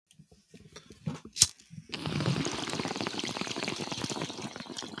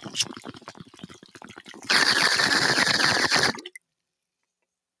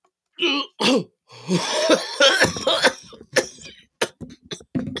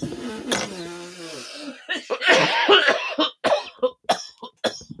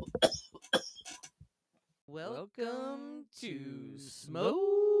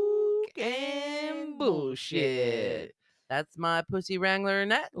That's my pussy wrangler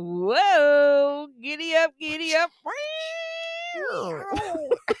Annette. Whoa! Giddy up, giddy up.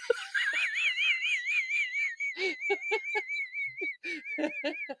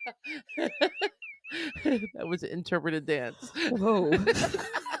 That was an interpreted dance. Whoa.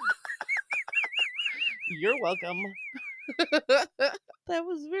 You're welcome. That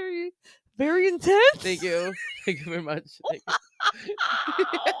was very, very intense. Thank you. Thank you very much. Thank you.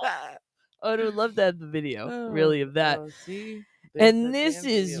 I would love to have the video, really, of that. See? There's And that this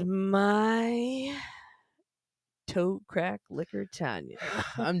damn is video. my toe crack liquor Tanya.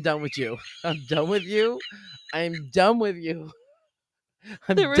 I'm done with you. I'm done with you. I'm done with you.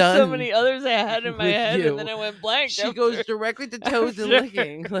 There were so many others I had in my with head, you. and then I went blank. She goes directly to toes and after-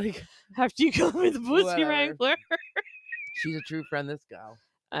 licking. Like, After you call me the pussy Whatever. wrangler, she's a true friend, this gal.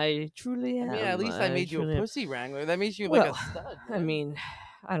 I truly am. I mean, at least I made you truly a am. pussy wrangler. That makes you like Well, a stud. I man. mean,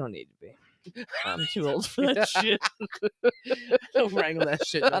 I don't need to be. I'm too old for that shit. Don't wrangle that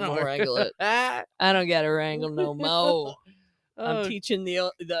shit. No I don't more. wrangle it. I don't gotta wrangle no more. I'm Oh, teaching the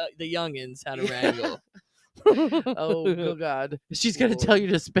youngins how to wrangle. oh God. She's gonna tell you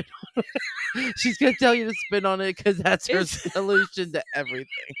to spit on it. She's gonna tell you to spit on it because that's her solution to everything.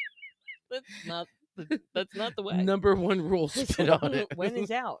 That's not the way. Number one rule: spit on it. When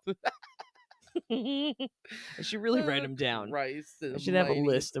is out? I should really write them down. Rice. I should have a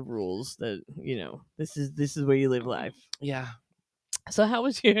list of rules that this is where you live life. Yeah. So how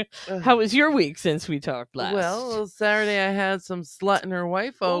was your week since we talked last? Well, Saturday I had some slut and her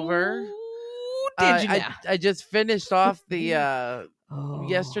wife over. Ooh, did you now? I just finished off the Oh.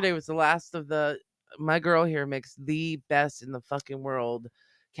 yesterday was the last of my girl here makes the best in the fucking world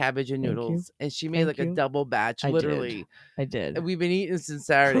cabbage and Thank you. noodles, and she made Thank like you. a double batch. I did. Literally, I did. And we've been eating since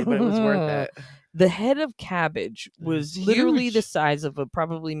Saturday, but it was worth it. The head of cabbage was literally huge. the size of a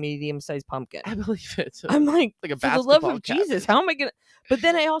probably medium-sized pumpkin. I believe it. I'm like a for the love basketball of Jesus, how am I gonna? But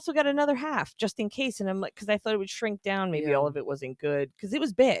then I also got another half just in case, and I'm like, because I thought it would shrink down. Maybe Yeah. all of it wasn't good because it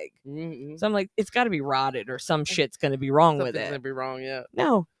was big. Mm-mm. So I'm like, it's got to be rotted or some shit's gonna be wrong with Something's it. gonna be wrong, yeah.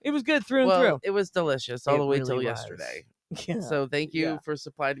 No, it was good through and Well, through. it was delicious all It the way really till was. yesterday. Yeah. So thank you Yeah. for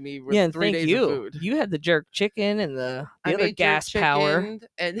supplying me with Yeah, and 3 thank days you. of food. You had the jerk chicken and the I other made gas jerk power. chicken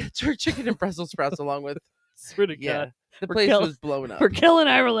and jerk chicken and Brussels sprouts along with Swear to yeah. God. The We're place kill- was blown up. Raquel and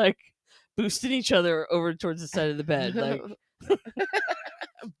I were like boosting each other over towards the side of the bed, like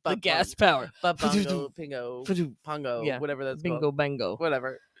the gas power. Bungo, pingo, pongo, Yeah, whatever that's bingo called. bango.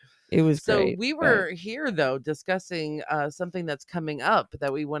 Whatever. It was So great. we but- were here though discussing something that's coming up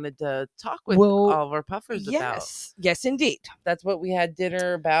that we wanted to talk with Well, all of our puffers about. Yes, indeed. That's what we had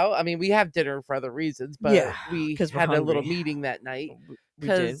dinner about. I mean, we have dinner for other reasons, but Yeah, we 'cause we're had a little hungry. meeting that night. We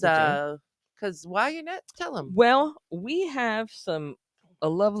did. Because why you not tell them? Well, we have a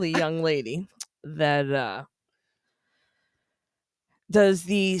lovely young lady that does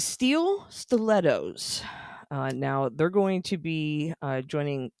the steel stilettos. Now they're going to be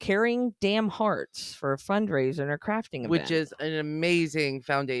joining Caring Damn Hearts for a fundraiser and a crafting event, Which is an amazing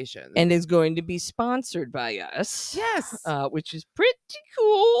foundation. and is going to be sponsored by us. yes. Which is pretty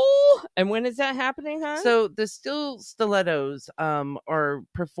cool. And when is that happening, huh? So the Steel Stilettos are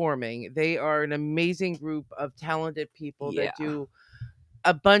performing. They are an amazing group of talented people that do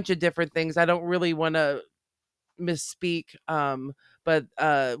a bunch of different things. I don't really want to misspeak, but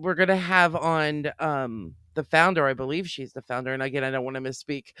we're gonna have on the founder. I believe she's the founder, and again, I don't want to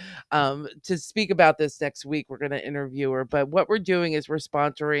misspeak. To speak about this next week, we're gonna interview her. But what we're doing is we're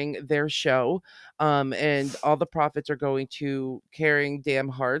sponsoring their show, and all the profits are going to Caring Damn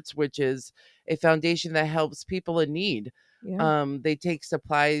Hearts, which is a foundation that helps people in need. Yeah. They take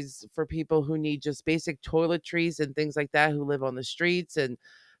supplies for people who need just basic toiletries and things like that, who live on the streets, and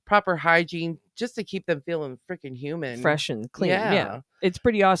proper hygiene just to keep them feeling freaking human, fresh and clean. Yeah. Yeah. It's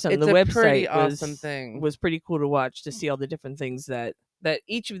pretty awesome. It's The a website pretty awesome thing. was pretty cool to watch, to see all the different things that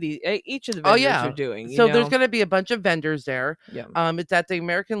each of the vendors are doing. So there's going to be a bunch of vendors there. Yeah. It's at the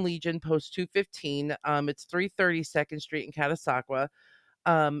American Legion, post 215. It's 330 2nd Street in Catasauqua.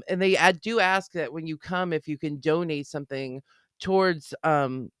 And they do ask that when you come, if you can donate something towards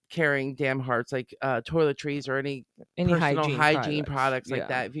Caring Damn Hearts, like toiletries or any personal hygiene products like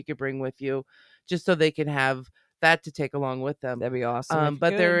that, if you could bring with you, just so they can have that to take along with them. That'd be awesome.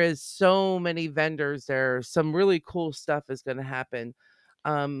 But there is so many vendors there. Some really cool stuff is going to happen.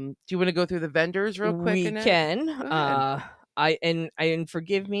 Do you want to go through the vendors real quick? We Annette? can. Go ahead. And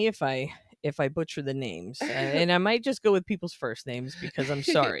forgive me if I butcher the names, and I might just go with people's first names because I'm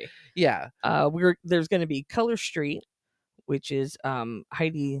sorry. Yeah. There's going to be Color Street, which is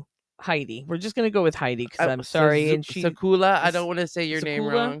Heidi Heidi. We're just gonna go with Heidi because I'm sorry. And she Sakula. I don't want to say your name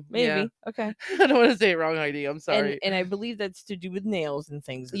Sakula, wrong. Yeah, maybe. Okay. I don't want to say it wrong, Heidi. I'm And sorry. I believe that's to do with nails and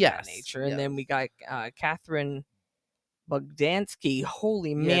things of that Yes, nature. And yes, then we got Catherine Bogdansky.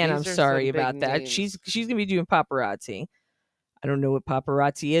 Holy yeah. man, I'm These are sorry some big about that. names. She's gonna be doing paparazzi. I don't know what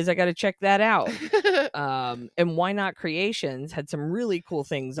paparazzi is. I got to check that out. And Why Not Creations had some really cool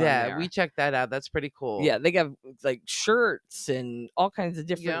things on Yeah, we there. checked that out. That's pretty cool. Yeah, they got like shirts and all kinds of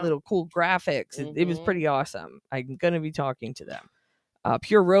different Yeah. little cool graphics. It was Hmm. pretty awesome. I'm gonna be talking to them.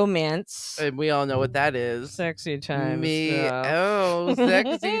 Pure Romance, And we all know what that is. sexy time Me, stuff. oh, sexy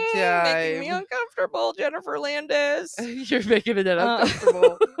Making me time. uncomfortable, Jennifer Landis. You're making it Uh,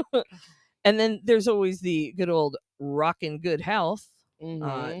 uncomfortable. and then there's always the good old Rockin' Good Health.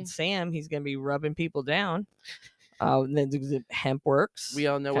 Hmm. Sam, he's gonna be rubbing people down. And then there's the Hemp Works. We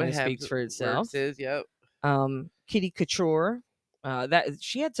all know Kind what of Hemp speaks for itself. Works is. Yep. Kitty Couture. That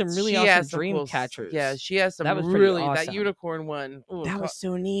she had some really She awesome has some dream cool. Yeah, catchers. she has That some was pretty really that awesome. unicorn one. Ooh, That was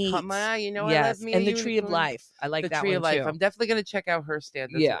so caught neat. my eye. You know, I love Yes, me a and the Tree of unicorn. Life. I like The that Tree one of Life. too. I'm definitely gonna check out her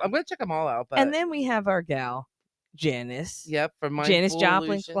stand. Yeah, I'm gonna check them all out. and But then we have our gal Janice. yep, from Janice Mindful Joplin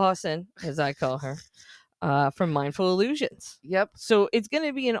Illusion. Clausen, as I call her, from Mindful Illusions. Yep. So it's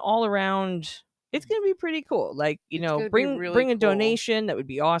gonna be an all around. It's gonna be pretty cool. Like It's gonna be bring really a cool. donation. That would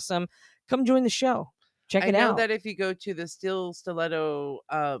be awesome. Come join the show. Check I it know out. that if you go to the Steel Stiletto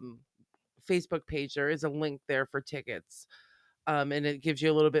Facebook page, there is a link there for tickets. And it gives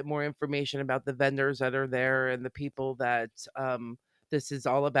you a little bit more information about the vendors that are there and the people that this is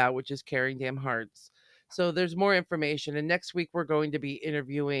all about, which is Caring Damn Hearts. So there's more information. And next week we're going to be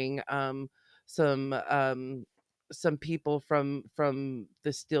interviewing some some people from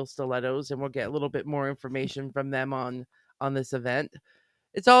the Steel Stilettos, and we'll get a little bit more information from them on this event.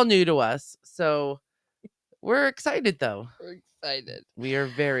 It's all new to us, so we're excited though. We're excited. We are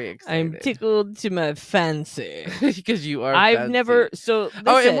very excited. I'm tickled to my fancy. Because you are I've fancy. never listen,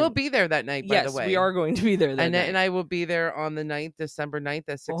 Oh, and we'll be there that night, by the yes, way. we are going to be there that and night. and I will be there on the 9th, December 9th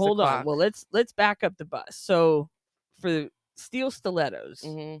at 6 Well, hold o'clock. on. Well, let's back up the bus. So for Steel Stilettos,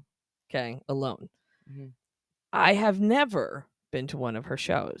 okay, alone. I have never been to one of her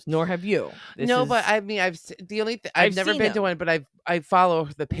shows, nor have you. No, but I mean, I've never been to one, but I follow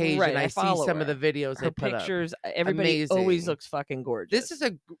the page right, and I see some of the videos her they put pictures. up. Everybody always Amazing. looks fucking gorgeous. This is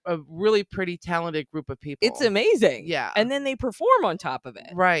a really pretty talented group of people. It's amazing. Yeah, and then they perform on top of it,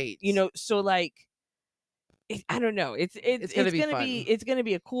 right? So like. I don't know. It's gonna be it's gonna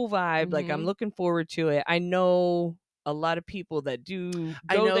be a cool vibe. Like I'm looking forward to it. I know a lot of people that do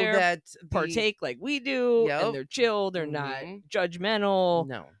go there, that partake like we do, and they're chill. They're not judgmental.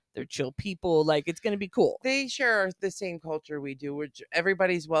 No, they're chill people. Like it's gonna be cool. They share the same culture we do, which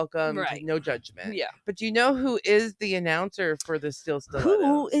everybody's welcome. Right. No judgment. Yeah. But do you know who is the announcer for the Steel Stilettos?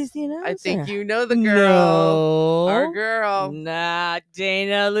 Who is the announcer? I think you know the girl. No. Our girl. Not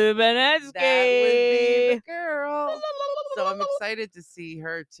Dana Lubanetsky. That would be the girl. So I'm excited to see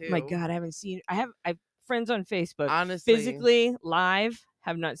her too. My God, I haven't seen. I have friends on Facebook. Honestly, physically live,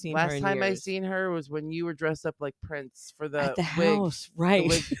 have not seen her. Last time I years. seen her was when you were dressed up like Prince for the At the wig, house, right? The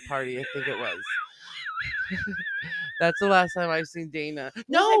wig party, I think it was. That's the last time I've seen Dana.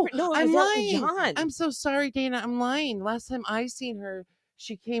 No, I'm lying. John. I'm so sorry, Dana. I'm lying. Last time I seen her,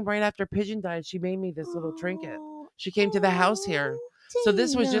 she came right after Pigeon died. She made me this little trinket. She came to the house here. So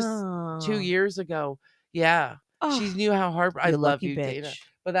this was just 2 years ago. Yeah. She knew how hard I love you, bitch. Dana.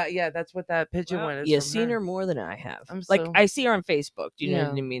 But that's what that pigeon one is. You've seen her more than I have. I'm I see her on Facebook. Do you know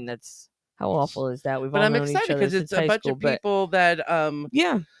what I mean? That's how awful is that? We've all known each other because it's a bunch of people that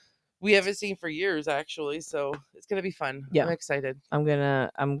we haven't seen for years, actually. So it's gonna be fun. Yeah, I'm excited.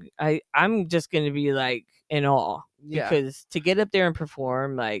 I'm just gonna be like in awe because to get up there and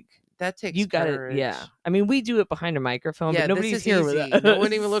perform, like that takes you got it. Yeah, I mean we do it behind a microphone, but nobody's here with us. No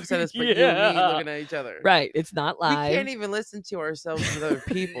one even looks at us, but you and me looking at each other. Right, it's not live. We can't even listen to ourselves with other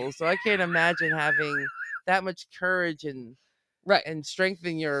people, so I can't imagine having that much courage and strength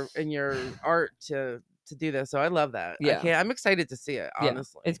in your art to do this. So I love that. Yeah, I'm excited to see it.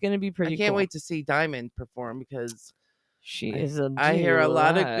 Honestly, it's gonna be pretty. I can't wait to see Diamond perform because she is a. I hear a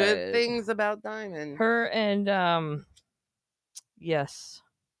lot of good things about Diamond. Her and yes,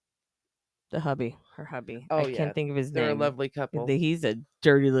 the hubby, her hubby. Oh, I can't think of his name. They're a lovely couple. He's a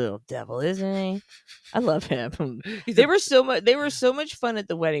dirty little devil, isn't he? I love him. They were so much fun at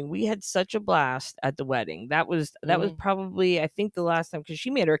the wedding. We had such a blast at the wedding. That was probably I think the last time because she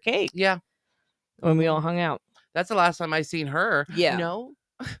made her cake. Yeah. When we all hung out. That's the last time I seen her. Yeah. No.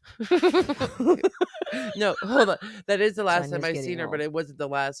 No, hold on. That is the last time I seen her, but it wasn't the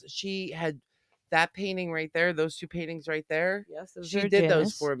last. She had that painting right there, those 2 paintings right there, yes, she did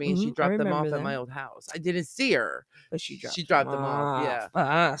those for me, and she dropped them off at my old house. I didn't see her, but she dropped them off.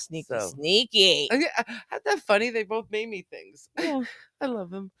 Yeah, sneaky, sneaky. Isn't that funny? They both made me things. Yeah, I love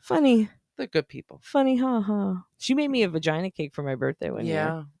them. Funny. They're good people. Funny, huh? She made me a vagina cake for my birthday one year.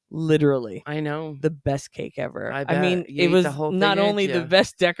 Yeah, literally. I know. The best cake ever. I mean, it was not only the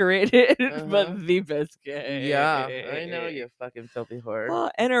best decorated, but the best cake. Yeah, I know, you fucking filthy whore.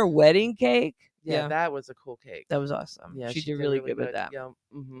 Oh, and her wedding cake. Yeah, that was a cool cake. That was awesome. Yeah, she did really good with that. Yeah.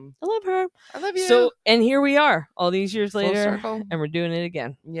 I love her. I love you. So, and here we are, all these years Full later, circle. and we're doing it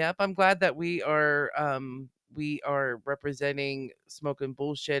again. Yep, I'm glad that we are representing Smoking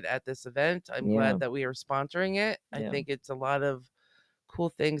Bullshit at this event. I'm glad that we are sponsoring it. I think it's a lot of cool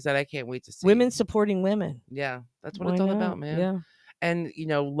things that I can't wait to see. Women supporting women. Yeah, that's what it's all about, man. Yeah. And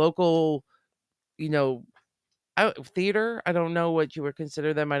local, theater, I don't know what you would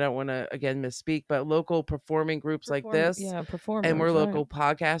consider them. I don't want to again misspeak, but local performing groups like this, performers, and we're local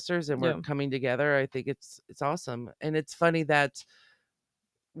podcasters, and we're coming together. I think it's awesome, and it's funny that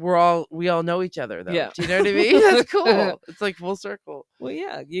we all know each other, though. Do you know what I mean? That's cool. It's like full circle. Well,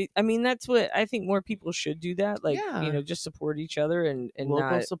 yeah. I mean, that's what I think more people should do. That, like, just support each other and local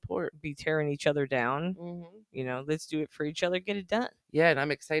not support, be tearing each other down. Let's do it for each other, get it done. Yeah, and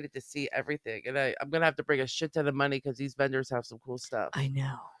I'm excited to see everything, and I'm gonna have to bring a shit ton of money because these vendors have some cool stuff. I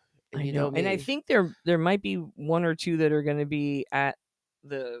know. And I think there might be 1 or 2 that are going to be at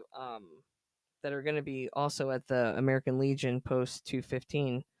the that are going to be also at the American Legion post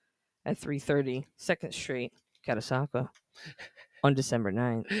 215 at 330 2nd Street, Catasauqua, on December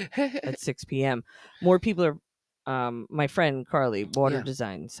 9th at 6 p.m. More people are. My friend Carly, Water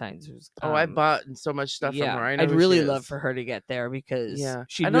Design Signs. I bought so much stuff from her. I know I'd really love for her to get there because I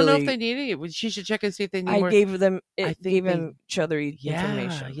don't know if they need it. She should check and see if they need more. I gave them each other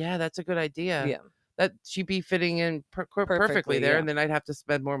information. Yeah, that's a good idea. Yeah. That she'd be fitting in perfectly there, and then I'd have to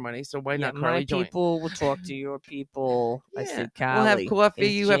spend more money. So why not Carly join? My people will talk to your people. I said, Callie. We'll have coffee.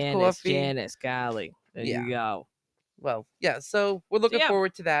 You have coffee. Janice, Callie. There you go. Well, yeah. So we're looking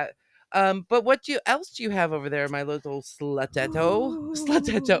forward to that. But what else do you have over there, my little slutetto?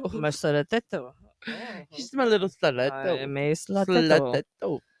 My slutetto. She's my little slutetto. I'm a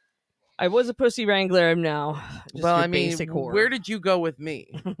slutetto. I was a pussy wrangler. I'm now. Well, I mean, where did you go with me?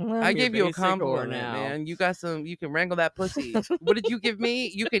 I gave you a compliment, man. You got some. You can wrangle that pussy. What did you give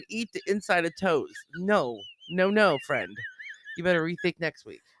me? You can eat the inside of toes. No, friend. You better rethink next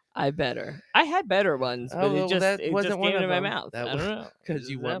week. I better. I had better ones, but it wasn't one in my mouth. I don't know because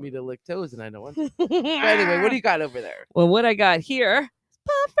you want me to lick toes, and I don't want to. But anyway, what do you got over there? Well, what I got here,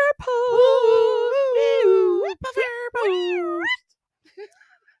 puffer pose.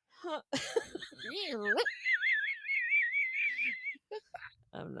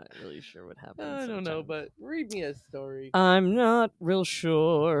 I'm not really sure what happened. I don't know, but read me a story. I'm not real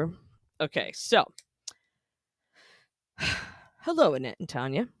sure. Okay, so hello, Annette and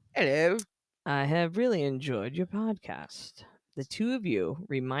Tanya. Hello. I have really enjoyed your podcast. The 2 of you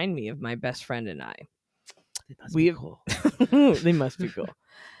remind me of my best friend and I. They must be cool. They must be cool.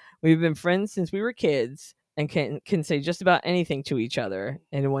 We've been friends since we were kids and can say just about anything to each other.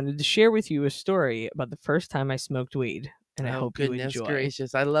 And I wanted to share with you a story about the first time I smoked weed. And I hope you enjoy.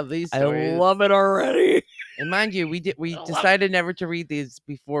 Gracious, I love these stories. I love it already. And mind you, we decided never to read these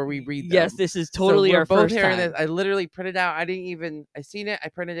before we read them. Yes, this is totally our first time. This. I literally printed out. I seen it. I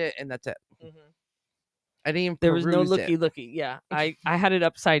printed it, and that's it. Mm-hmm. I didn't even. There was no looky. Yeah, I had it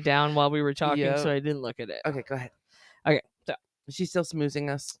upside down while we were talking, so I didn't look at it. Okay, go ahead. Okay, so is she still smoozing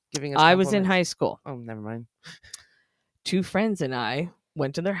us, giving us? I was in high school. Oh, never mind. 2 friends and I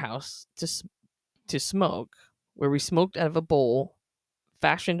went to their house to smoke, where we smoked out of a bowl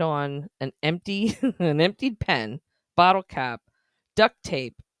fashioned on an emptied pen, bottle cap, duct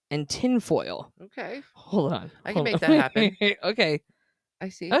tape, and tin foil. Okay. Hold on. I can make that happen. Okay. I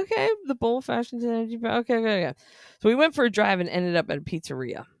see. Okay. The bowl fashioned in empty pen. Okay. So we went for a drive and ended up at a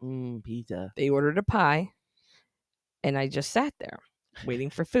pizzeria. Pizza. They ordered a pie, and I just sat there waiting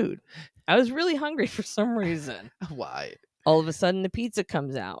for food. I was really hungry for some reason. Why? All of a sudden, the pizza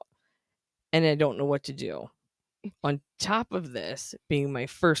comes out, and I don't know what to do. On top of this being my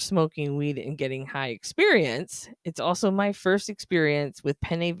first smoking weed and getting high experience, it's also my first experience with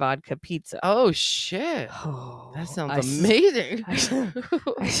penne vodka pizza. Oh, shit. That sounds amazing.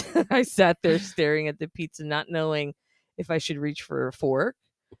 I sat there staring at the pizza, not knowing if I should reach for a fork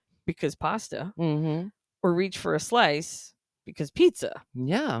because pasta or reach for a slice because pizza.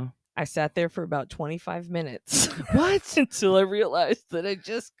 Yeah. I sat there for about 25 minutes. What? Until I realized that I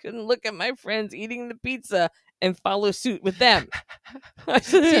just couldn't look at my friends eating the pizza and follow suit with them.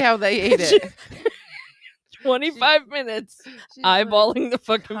 See how they ate it. 25 minutes eyeballing the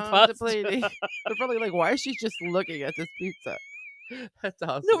fucking contemplating. pasta. They're probably like, why is she just looking at this pizza? That's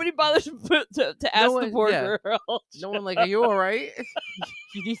awesome. Nobody bothers to ask the poor girl. No one like, are you all right?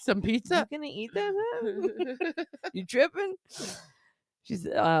 You need some pizza? You gonna eat that? You tripping?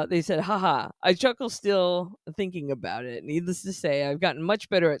 They said, haha. I chuckle still thinking about it. Needless to say, I've gotten much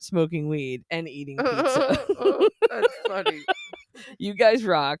better at smoking weed and eating pizza. That's funny. You guys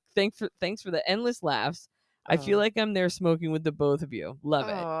rock. Thanks for the endless laughs. I feel like I'm there smoking with the both of you. Love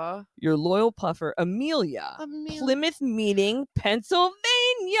it. Your loyal puffer, Amelia. Plymouth Meeting, Pennsylvania.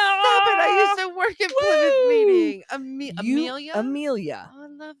 Stop it. I used to work at Plymouth Meeting. Amelia? Amelia. Oh, I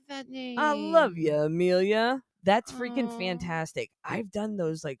love that name. I love you, Amelia. That's freaking fantastic. I've done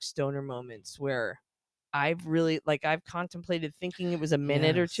those like stoner moments where I've contemplated thinking it was a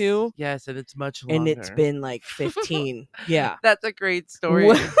minute or two. Yes, and it's much longer. And it's been like 15. Yeah. That's a great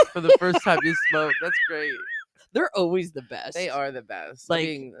story for the first time you smoke. That's great. They're always the best. They are the best.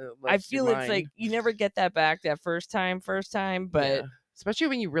 Like, I feel it's like you never get that back that first time, but yeah. Especially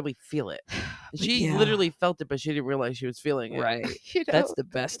when you really feel it. She literally felt it, but she didn't realize she was feeling it. Right. You know? That's the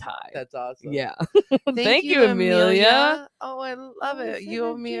best high. That's awesome. Yeah. Thank you, Amelia. Oh, I love it. You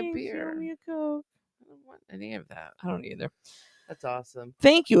owe me a beer. You owe me a Coke. I don't want any of that. I don't either. That's awesome.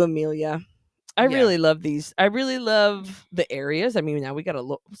 Thank you, Amelia. I really love these. I really love the areas. I mean, now we got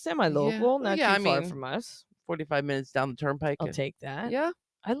a semi-local, not too far from us. 45 minutes down the turnpike. I'll take that. Yeah.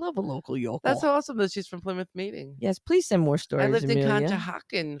 I love a local yokel. That's awesome that she's from Plymouth Meeting. Yes, please send more stories. I lived Amelia.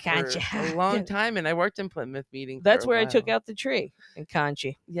 in Conshohocken for a long time, and I worked in Plymouth Meeting. That's where I took out the tree in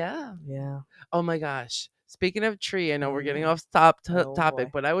Conchi. Yeah. Yeah. Oh my gosh. Speaking of tree, I know we're getting off topic,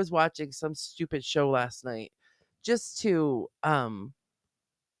 but I was watching some stupid show last night just to it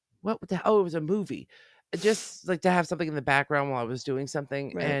was a movie. Just like to have something in the background while I was doing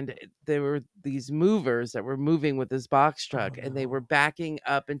something. Right. And there were these movers that were moving with this box truck and they were backing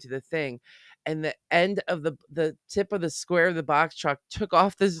up into the thing. And the end of the tip of the square of the box truck took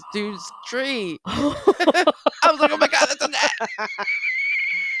off this dude's tree. I was like, oh my God, that's a net.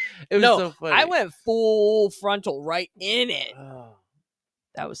 It was so funny. I went full frontal right in it. Oh.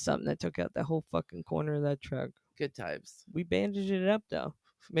 That was something that took out the whole fucking corner of that truck. Good times. We bandaged it up though.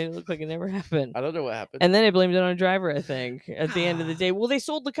 Made it look like it never happened. I don't know what happened. And then I blamed it on a driver, I think, at the end of the day. Well, they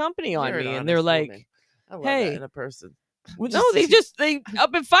sold the company on me, and they're like, I love that in a person. Well, no, they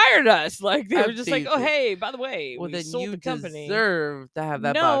up and fired us. Like, they were just like, oh, hey, by the way, well, then sold you the company. Deserve to have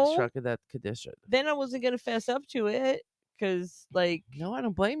that box truck in that condition. Then I wasn't going to fess up to it. Because, like, no, I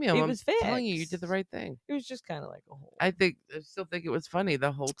don't blame you. I'm telling you, you did the right thing. It was just kind of like a whole. I still think it was funny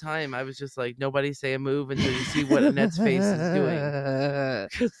the whole time. I was just like, nobody say a move until you see what Annette's face is doing.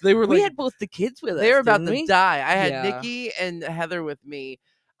 Because they were we had both the kids with us. They were about to die. I had Nikki and Heather with me.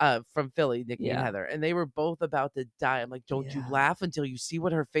 From Philly, Nikki and Heather, and they were both about to die. I'm like, don't you laugh until you see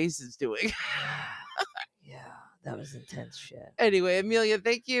what her face is doing. That was intense shit. Anyway, Amelia,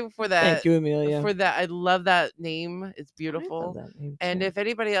 thank you for that. Thank you, Amelia. For that. I love that name. It's beautiful. I love that name too. And if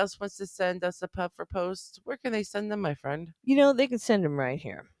anybody else wants to send us a puff for posts, where can they send them, my friend? You know, they can send them right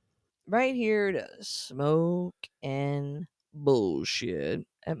here. Right here to Smoke and Bullshit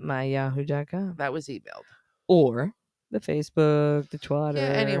at myyahoo.com. That was emailed. Or the Facebook, the Twitter. Yeah,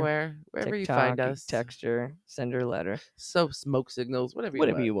 anywhere. Wherever TikTok, you find us. Text her, send her a letter. So smoke signals,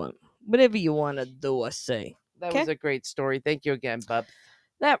 whatever you want. Whatever you want to do or say. That was a great story. Thank you again, bub.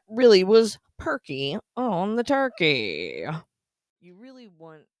 That really was perky on the turkey. You really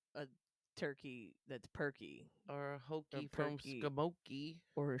want a turkey that's perky. Or a hokey from Skamoky.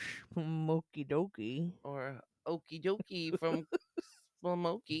 Or smoky dokey. Or okie dokie from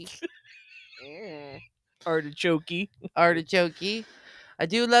Smoky. Artichokey. I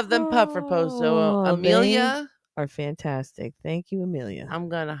do love them puffer posts. So Amelia are fantastic. Thank you, Amelia. I'm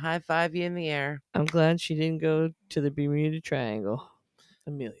gonna high five you in the air. I'm glad she didn't go to the Bermuda Triangle.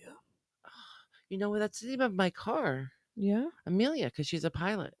 Amelia. You know what? That's the name of my car. Yeah? Amelia, because she's a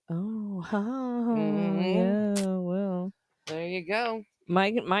pilot. Oh, yeah, well. There you go.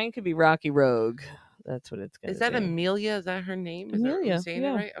 Mine could be Rocky Rogue. That's what it's gonna be. Is that Amelia? Is that her name? Amelia. Are you saying it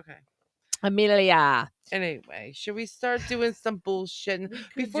right? Okay. Amelia. Anyway, should we start doing some bullshit?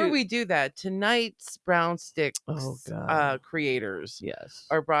 Before we do that, tonight's Brown Sticks creators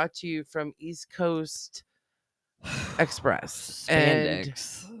are brought to you from East Coast Express.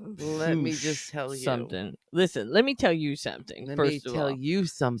 Spandex. And let me just tell you something. Listen, let me tell you something.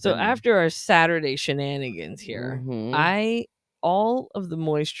 Something. So after our Saturday shenanigans here, all of the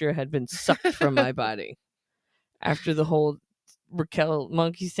moisture had been sucked from my body after the whole Raquel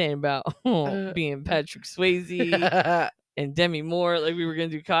Monkey saying about being Patrick Swayze and Demi Moore. Like we were gonna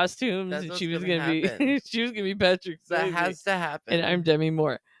do costumes, That's and what's she was gonna gonna be happen. she was gonna be Patrick Swayze. That has to happen. And I'm Demi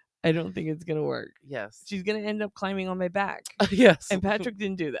Moore. I don't think it's gonna work. Yes. She's gonna end up climbing on my back. Yes. And Patrick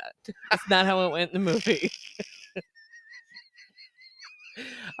didn't do that. That's not how it went in the movie.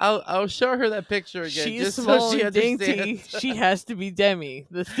 I'll show her that picture again. She's just small so she and dainty. understands. She has to be Demi.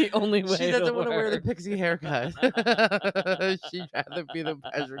 That's the only way. She doesn't want to wear the pixie haircut. She'd rather be the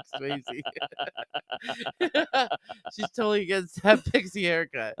Patrick Swayze. She's totally against that pixie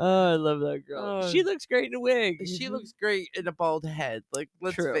haircut. Oh, I love that girl. She looks great in a wig. She looks great in a bald head. Like,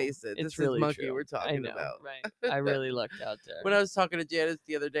 let's face it. It's this really is Monkey true. we're talking about. Right. I really lucked out there. When I was talking to Janice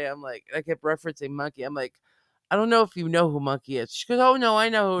the other day, I'm like, I kept referencing Monkey. I'm like, I don't know if you know who Monkey is. She goes, oh, no, I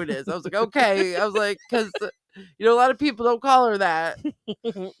know who it is. I was like, okay. I was like, because, a lot of people don't call her that.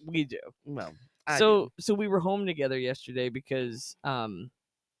 We do. Well, so we were home together yesterday because Brian,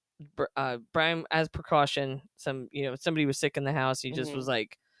 as precaution, somebody was sick in the house. He just was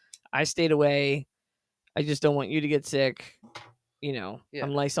like, I stayed away. I just don't want you to get sick. I'm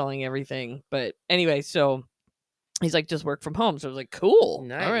Lysoling everything. But anyway, so he's like, just work from home. So I was like, cool.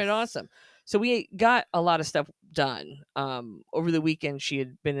 Nice. All right, awesome. So we got a lot of stuff done. Over the weekend, she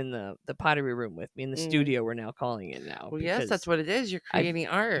had been in the pottery room with me in the studio. We're now calling it now. Well, yes, that's what it is. You're creating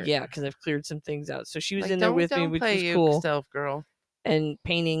art. Yeah, because I've cleared some things out. So she was in there with me, which was cool. Yourself, girl. And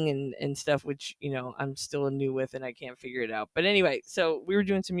painting and stuff, which I'm still new with, and I can't figure it out. But anyway, so we were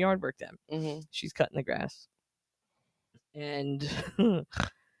doing some yard work then. She's cutting the grass, and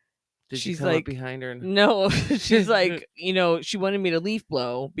she's come up behind her. No, she's like, she wanted me to leaf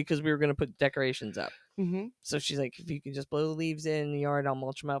blow because we were going to put decorations up. So she's like, if you can just blow the leaves in the yard, I'll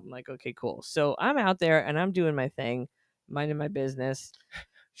mulch them up. I'm like, okay, cool. So I'm out there and I'm doing my thing, minding my business.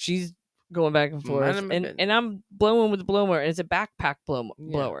 She's going back and forth, and I'm blowing with the blower, and it's a backpack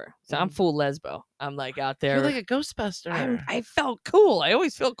blower. So I'm full lesbo. I'm like out there. You're like a Ghostbuster. I felt cool. I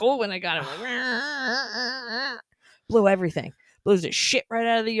always feel cool when I got him. Like, blow everything. Blows the shit right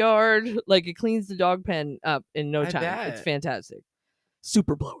out of the yard. Like, it cleans the dog pen up in no time. It's fantastic.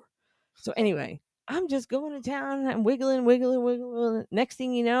 Super blower. So anyway, I'm just going to town. I'm wiggling. Next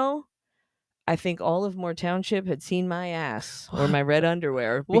thing you know, I think all of Moore Township had seen my ass or my red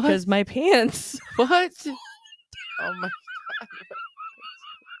underwear because my pants. What? Oh my God.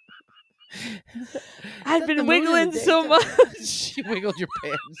 I'd been wiggling so much. You wiggled your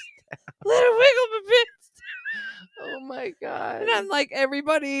pants down. Let her wiggle my pants. Oh my God. And I'm like,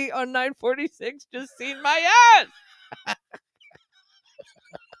 everybody on 946 just seen my ass.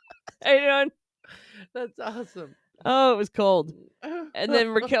 How you doing? That's awesome. Oh, it was cold. And then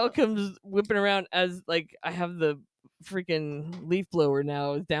Raquel comes whipping around as like I have the freaking leaf blower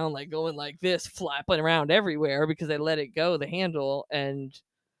now down, like going like this, flapping around everywhere because I let it go, the handle, and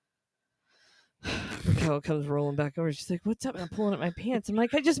Raquel comes rolling back over. She's like, what's up? And I'm pulling up my pants. I'm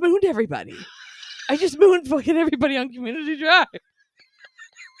like, I just mooned everybody. I just mooned fucking everybody on Community Drive.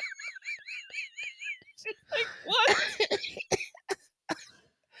 She's like, what?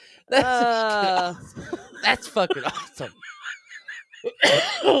 That's fucking awesome.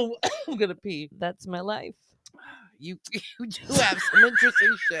 I'm gonna pee. That's my life. You do have some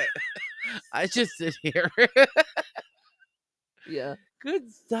interesting shit. I just sit here. Yeah.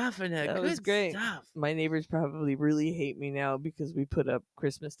 Good stuff, Annette. That was great. Stuff. My neighbors probably really hate me now because we put up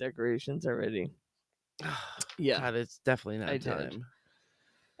Christmas decorations already. Yeah. God, it's definitely not time.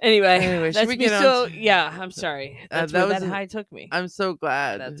 Anyway, should we get on? Yeah, I'm sorry. That's where that high took me. I'm so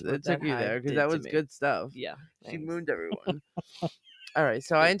glad it took you there because that was good stuff. Yeah. She mooned everyone. All right,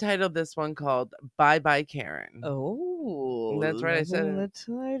 so I entitled this one called Bye Bye Karen. Oh, that's right. I said the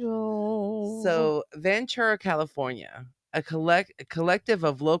title. So, Ventura, California, a collective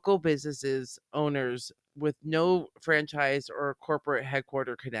of local businesses owners with no franchise or corporate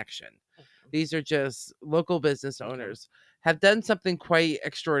headquarter connection. These are just local business owners, have done something quite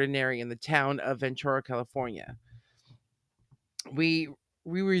extraordinary in the town of Ventura, California. We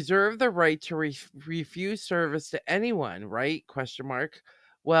reserve the right to refuse service to anyone, right? ?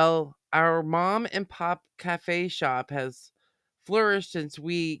 Well, our mom and pop cafe shop has flourished since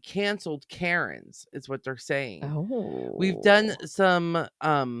we canceled Karen's, is what they're saying. Oh. We've done some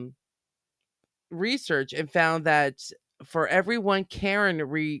research and found that for every one Karen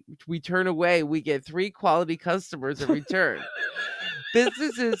we turn away, we get 3 quality customers in return.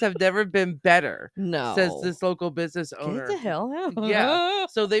 Businesses have never been better, says this local business owner. Get the hell out. Yeah.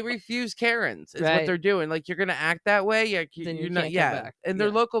 So they refuse Karens is what they're doing. Like, you're going to act that way. Yeah. You're not. Yeah. And they're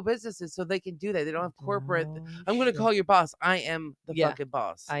local businesses, so they can do that. They don't have corporate. I'm going to call your boss. I am the fucking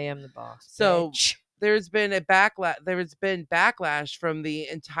boss. I am the boss. So there's been backlash from the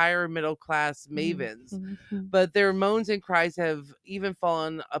entire middle class mavens, but their moans and cries have even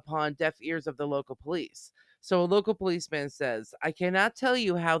fallen upon deaf ears of the local police. So a local policeman says, "I cannot tell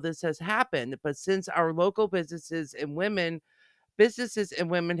you how this has happened, but since our local businesses and women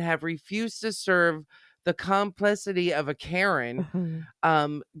have refused to serve the complexity of a Karen,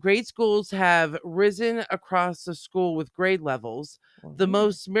 grade schools have risen across the school with grade levels. The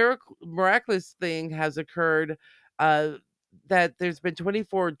most miraculous thing has occurred, that there's been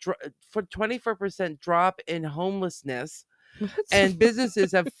 24% drop in homelessness, and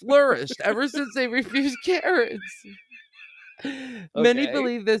businesses have flourished ever since they refused Karens. Many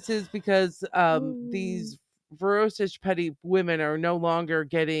believe this is because these ferocious, petty women are no longer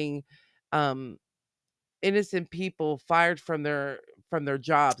getting innocent people fired from their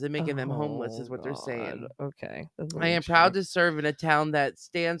jobs and making them homeless, is what they're saying. Okay. I am proud to serve in a town that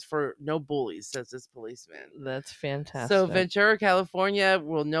stands for no bullies, says this policeman. That's fantastic. So Ventura, California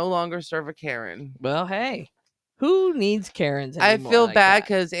will no longer serve a Karen. Well, hey, who needs Karens anymore? I feel bad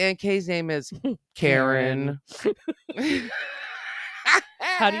because Aunt Kay's name is Karen.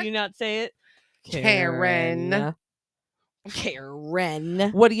 How do you not say it? Karen.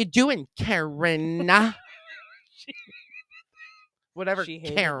 Karen. What are you doing, Karen? Whatever,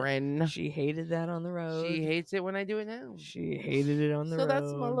 Karen. She hated that on the road. She hates it when I do it now. She hated it on the road. So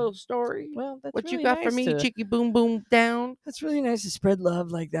that's my little story. Well, that's what really you got nice for me, Chicky Boom Boom Down? That's really nice to spread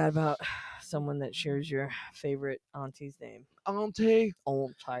love like that about someone that shares your favorite auntie's name. Auntie.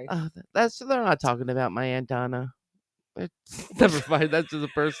 That's they're not talking about my Aunt Donna. Never mind. That's just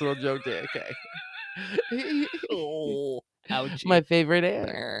a personal joke there. Okay. Oh, ouchie. My favorite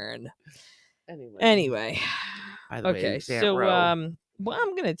aunt. Burn. Anyway. By the way, so well,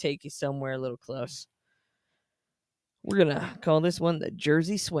 I'm gonna take you somewhere a little close. We're gonna call this one the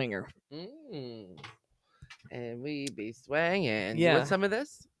Jersey Swinger. And we be swinging. Yeah. You want some of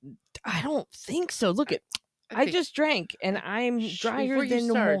this? I don't think so. Look at, I just drank, and I'm drier than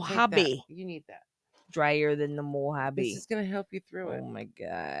the Mojave. You need that. Drier than the Mojave. This is gonna help you through it. Oh my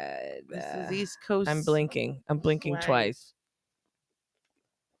god. This is East Coast. I'm blinking twice.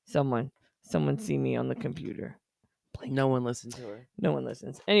 Someone see me on the computer. Blink. No one listens to her. No one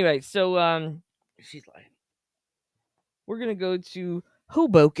listens. Anyway, so she's lying. We're gonna go to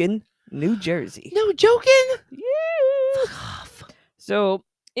Hoboken, New Jersey. No joking? Yeah. Fuck off. So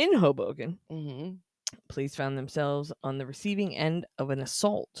in Hoboken, police found themselves on the receiving end of an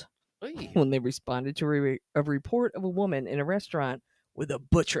assault when they responded to a report of a woman in a restaurant with a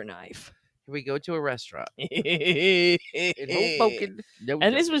butcher knife. We go to a restaurant in Hoboken.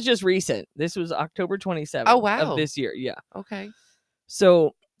 And this was just recent. This was October 27th of this year. Yeah. Okay.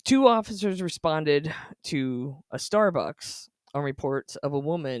 So 2 officers responded to a Starbucks on reports of a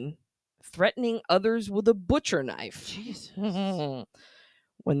woman threatening others with a butcher knife. Jesus.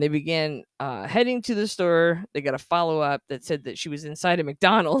 When they began heading to the store, they got a follow-up that said that she was inside a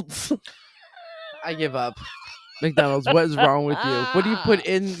McDonald's. I give up. McDonald's, what is wrong with you? What do you put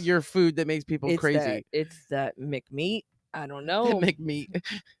in your food that makes people crazy? It's that McMeat. I don't know. McMeat.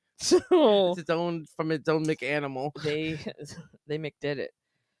 So it's its own McAnimal. They McDid it.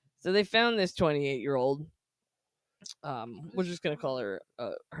 So they found this 28-year-old. We're just gonna call her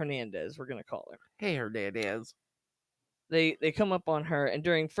Hernandez. We're gonna call her. Hey, Hernandez. They come up on her, and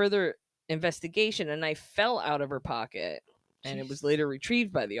during further investigation, a knife fell out of her pocket, and it was later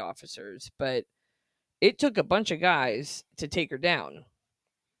retrieved by the officers. But it took a bunch of guys to take her down.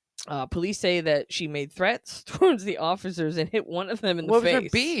 Police say that she made threats towards the officers and hit one of them in the face. What was her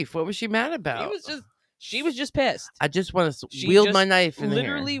beef? What was she mad about? She was just pissed. I just want to wield my knife in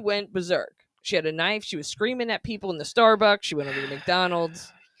literally went berserk. She had a knife. She was screaming at people in the Starbucks. She went over to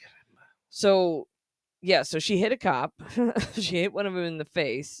McDonald's. So, yeah, so she hit a cop. She hit one of them in the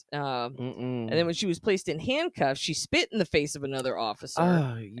face. And then when she was placed in handcuffs, she spit in the face of another officer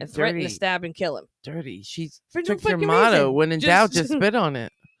and threatened to stab and kill him. Dirty. She took your motto. When in doubt, just spit on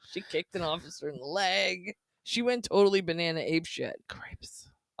it. She kicked an officer in the leg. She went totally banana ape shit. Cripes.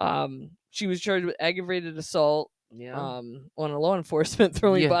 She was charged with aggravated assault. On a law enforcement,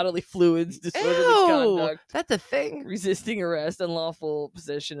 throwing bodily fluids, disorderly conduct. That's a thing. Resisting arrest, unlawful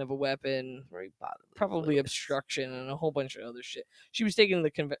possession of a weapon, probably fluids. Obstruction, and a whole bunch of other shit. She was taken to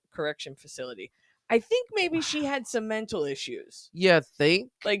the correction facility. I think maybe she had some mental issues. You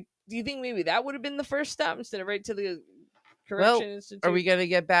think? Like, do you think maybe that would have been the first stop instead of right to the correction institute? Are we gonna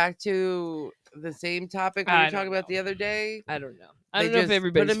get back to the same topic we were talking about the other day? I don't know. I don't know if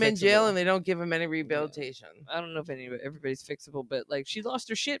everybody's put him in jail fixable. and they don't give him any rehabilitation. I don't know if everybody's fixable, but like she lost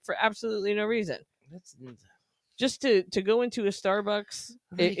her shit for absolutely no reason. just to go into a Starbucks,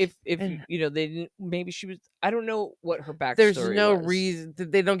 if you know, they didn't, maybe she was, I don't know what her backstory there's no was. reason,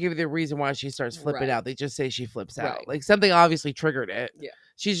 they don't give you the reason why she starts flipping out. They just say she flips out. Right. Like something obviously triggered it. Yeah.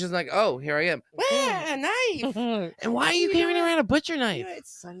 She's just like, oh, here I am. A knife. And why are you carrying around a butcher knife? You know,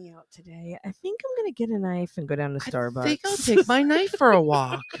 it's sunny out today. I think I'm gonna get a knife and go down to Starbucks. I think I'll take my knife for a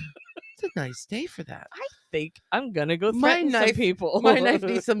walk. It's a nice day for that. I think I'm gonna go threaten some people. My knife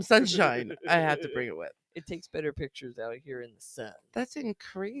needs some sunshine. I have to bring it with. It takes better pictures out here in the sun. That's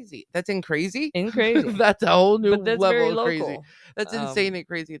crazy. That's crazy? Crazy. That's a whole new but that's level very of local. crazy. That's insane and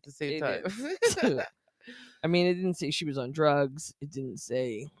crazy at the same time. I mean, it didn't say she was on drugs. It didn't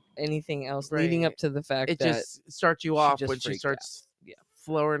say anything else leading up to the fact that it just starts you off when she starts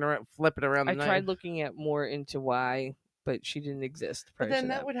flipping around the knife. I tried looking at more into why, but she didn't exist. But then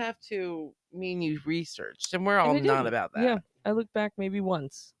that would have to mean you researched, and we're all not about that. Yeah, I looked back maybe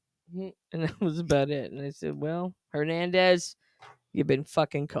once, and that was about it. And I said, well, Hernandez, you've been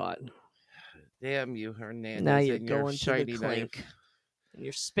fucking caught. Damn you, Hernandez. Now you're going to the clink. And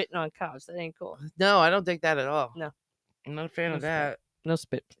you're spitting on cops. That ain't cool. No, I don't think that at all. No. I'm not a fan of that. No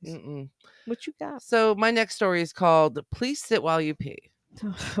spit, please. What you got? So my next story is called Please Sit While You Pee.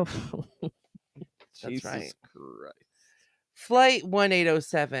 That's right. Christ. Flight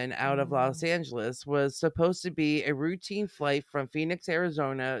 1807 out of Los Angeles was supposed to be a routine flight from Phoenix,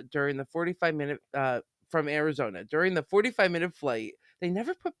 Arizona during the 45-minute During the 45-minute flight, they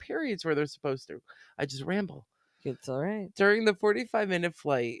never put periods where they're supposed to. I just ramble. It's all right. During the 45-minute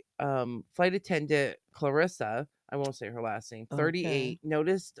flight, flight attendant Clarissa, I won't say her last name, 38,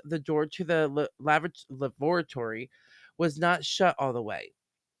 noticed the door to the laboratory was not shut all the way,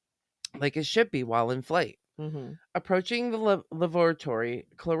 like it should be while in flight. Approaching the laboratory,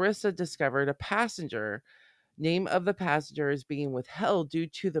 Clarissa discovered a passenger. Name of the passenger is being withheld due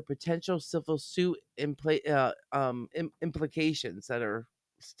to the potential civil suit implications that are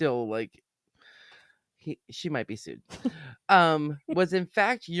still like she might be sued. Was in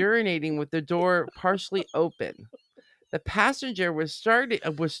fact urinating with the door partially open. The passenger was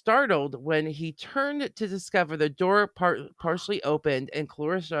startled when he turned to discover the door partially opened and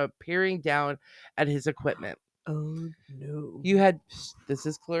Clarissa peering down at his equipment. Oh no! This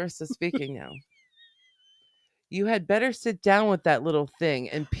is Clarissa speaking now. You had better sit down with that little thing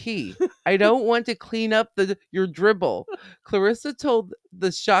and pee. I don't want to clean up your dribble. Clarissa told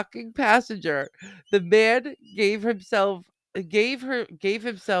the shocking passenger. The man gave himself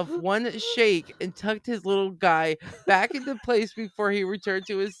one shake and tucked his little guy back into place before he returned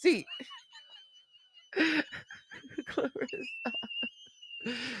to his seat.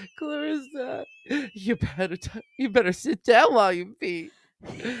 Clarissa, you better sit down while you pee.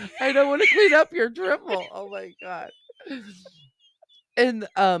 I don't want to clean up your dribble. Oh my god. And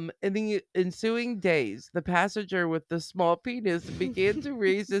in the ensuing days, the passenger with the small penis began to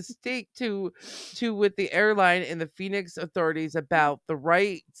raise a stake to with the airline and the Phoenix authorities about the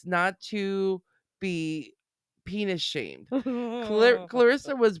rights not to be penis shamed.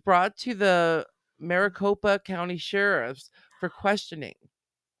 Clarissa was brought to the Maricopa County Sheriff's for questioning.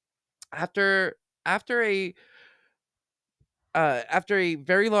 After a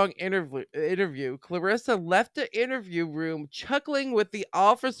very long interview, Clarissa left the interview room chuckling with the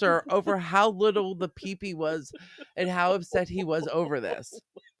officer over how little the pee-pee was and how upset he was over this.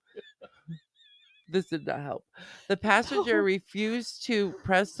 This did not help. The passenger refused to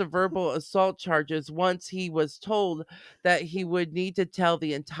press the verbal assault charges once he was told that he would need to tell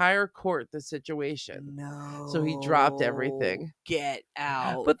the entire court the situation. No. So he dropped everything. Get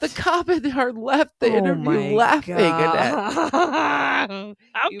out. But the cop had left the interview laughing at it.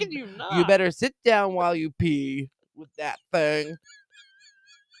 How can you not? You better sit down while you pee with that thing.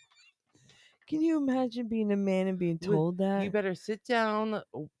 Can you imagine being a man and being told that? You better sit down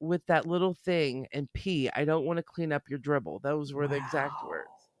with that little thing and pee. I don't want to clean up your dribble. Those were the exact words.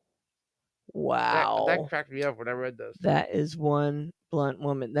 Wow. That cracked me up when I read this. That is one blunt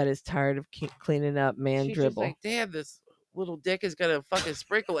woman that is tired of cleaning up man dribble. She's like, damn, this little dick is going to fucking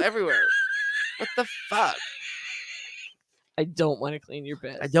sprinkle everywhere. What the fuck? I don't want to clean your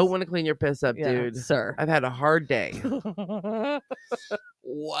piss. I don't want to clean your piss up, dude. Sir. I've had a hard day.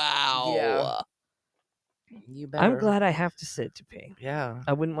 Wow. Yeah. You better. I'm glad I have to sit to pee. Yeah.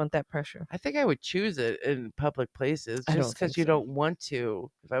 I wouldn't want that pressure. I think I would choose it in public places just because you don't want to.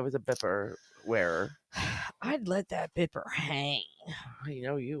 If I was a bipper wearer, I'd let that bipper hang. You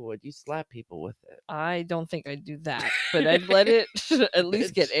know you would. You slap people with it. I don't think I'd do that, but I'd let it at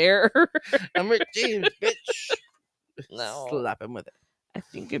least get air. I'm Rick James, bitch. No. Slap him with it. I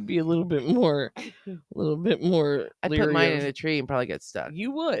think it'd be a little bit more. I'd put mine in a tree and probably get stuck.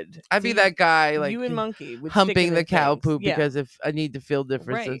 You would. I'd be that guy, like you and Monkey would humping the cow things. poop because if I need to feel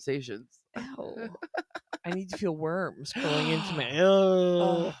different sensations. Ew. I need to feel worms crawling into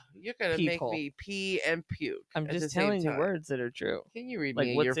my. You're gonna make me pee and puke. I'm just telling you words that are true. Can you read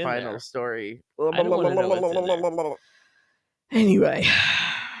me your final story? I don't want to know what's in there. Anyway,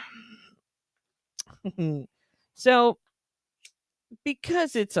 so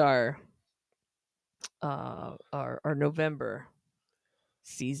because it's our November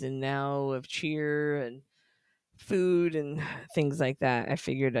season now of cheer and food and things like that, I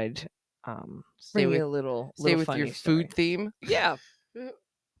figured I'd stay with your food theme. Yeah.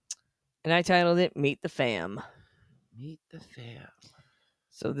 And I titled it Meet the Fam. Meet the Fam.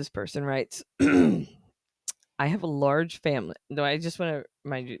 So this person writes, I have a large family. No, I just want to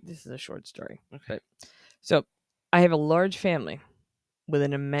remind you, this is a short story. Okay. So I have a large family with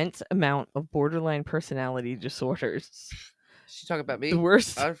an immense amount of borderline personality disorders. She's talking about me?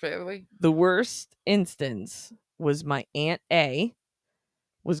 Our family? The worst instance was my Aunt A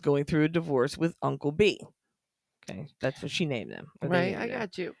was going through a divorce with Uncle B. Okay, that's what she named them. Right, I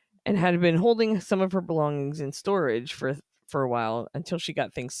got you. And had been holding some of her belongings in storage for a while until she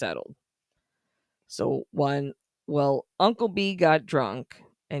got things settled. So Uncle B got drunk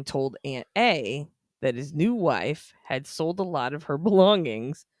and told Aunt A that his new wife had sold a lot of her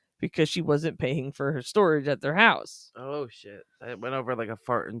belongings because she wasn't paying for her storage at their house. Oh, shit. That went over like a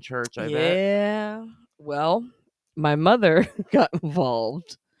fart in church, I bet. Yeah. Well, my mother got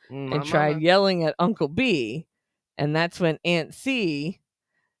involved and tried yelling at Uncle B, and that's when Aunt C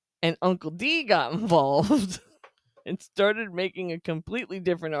and Uncle D got involved and started making a completely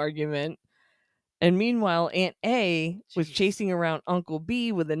different argument. And meanwhile, Aunt A was chasing around Uncle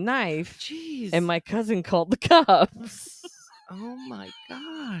B with a knife. Jeez. And my cousin called the cops. Oh my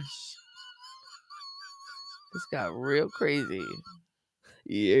gosh. This got real crazy.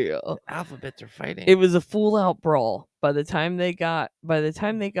 Yeah. The alphabets are fighting. It was a full out brawl. By the time they got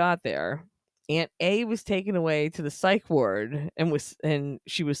there, Aunt A was taken away to the psych ward and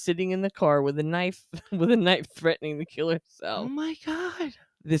she was sitting in the car with a knife threatening to kill herself. Oh my god.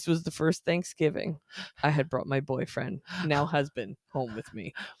 This was the first Thanksgiving I had brought my boyfriend, now husband, home with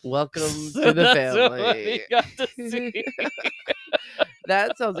me. Welcome to the family. Got to see.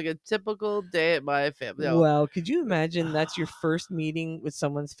 That sounds like a typical day at my family. Wow, could you imagine that's your first meeting with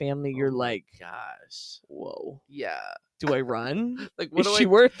someone's family? You're like, gosh, whoa, yeah. Do I run? Like, is she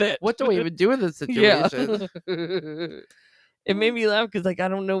worth it? What do I even do in this situation? Yeah. It made me laugh because, like, I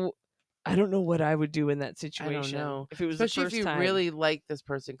don't know what I would do in that situation. I don't know. If it was especially the first if you time. really like this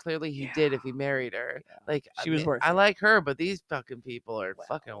person. Clearly, he did. If he married her, like she was worth. I like her, but these fucking people are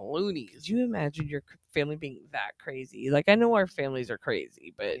fucking loonies. Could you imagine your family being that crazy? Like, I know our families are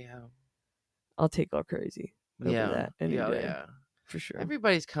crazy, but I'll take all crazy over that any day. Yeah, for sure.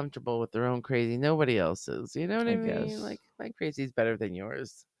 Everybody's comfortable with their own crazy. Nobody else is. You know what I mean? Guess. Like, my crazy is better than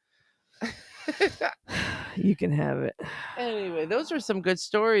yours. You can have it. Anyway, those are some good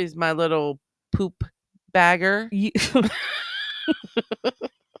stories, my little poop bagger.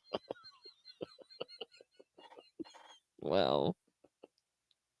 Wow.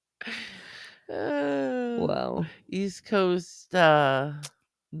 Wow. East Coast that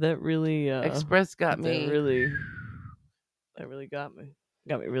really Express got me. That really got me.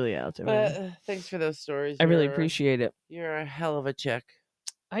 Got me really out there. But thanks for those stories. I really appreciate it. You're a hell of a chick.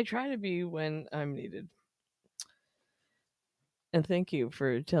 I try to be when I'm needed. And thank you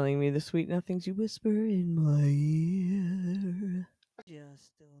for telling me the sweet nothings you whisper in my ear.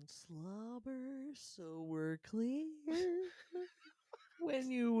 Just don't slobber so we're clear.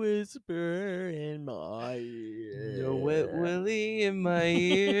 When you whisper in my ear. No wet willy in my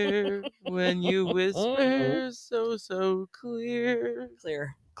ear. When you whisper so clear.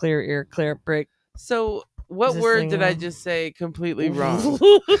 Clear ear, clear break. So what word did I just say completely wrong?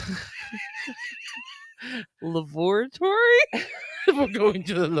 Laboratory? We're going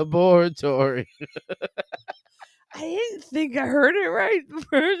to the laboratory. I didn't think I heard it right the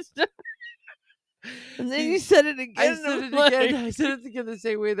first time. And then you said it again. I said it again. I said it again the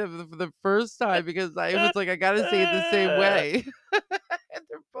same way for the first time because I was like, I gotta say it the same way. And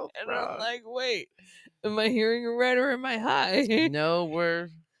they're both wrong. I'm like, wait, am I hearing it right or am I high? No, we're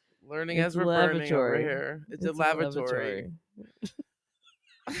learning as we're burning over here. It's a lavatory.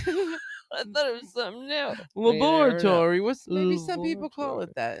 I thought it was something new. Laboratory. Maybe some people call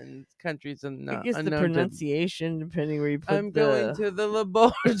it that in countries. I guess the pronunciation, depending where you put I'm going to the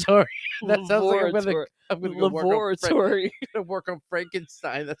laboratory. That sounds like I'm gonna laboratory. I'm gonna work on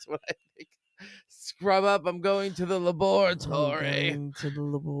Frankenstein. That's what I think. Scrub up. I'm going to the laboratory. No,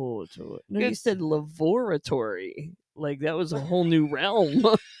 you said lovoratory. Like that was a whole new realm.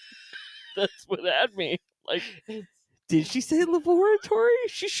 That's what had me. Like, did she say laboratory?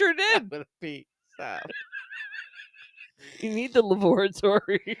 She sure did. I'm gonna pee. Stop. You need the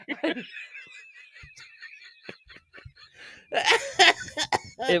laboratory.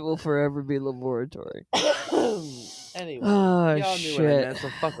 It will forever be laboratory. Anyway, oh y'all shit! knew what I meant, so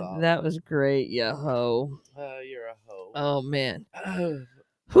fuck off. That was great, ya ho. You're a hoe. Oh man.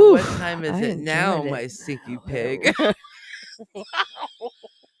 What time is it now, my stinky pig?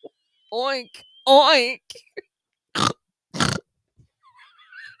 Oink oink.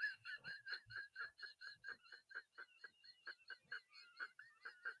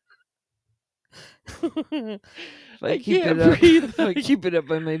 If I keep it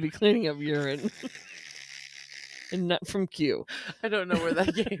up, I may be cleaning up urine. And not from Q. I don't know where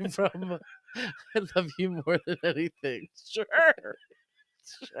that came from. I love you more than anything. Sure.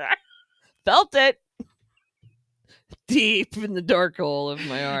 Felt it. Deep in the dark hole of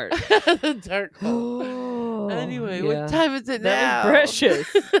my heart. The dark hole. Oh, anyway, what time is it now? That was precious.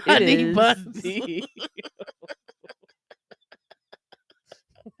 Honey buns.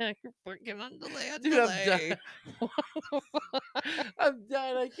 Now you're fucking on delay. Dude, I'm done. I'm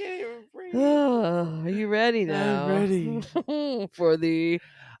done. I can't even breathe. Are you ready now? I'm ready. For the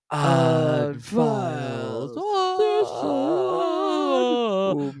odd files.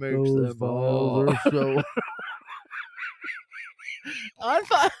 Who makes them all? They're so odd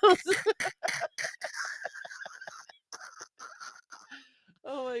files.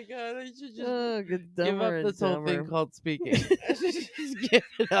 Oh my god, I should just give up this whole thing called speaking. I should just give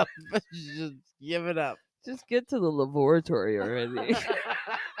it up. Just give it up. Just get to the laboratory already.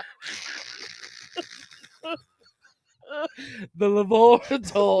 The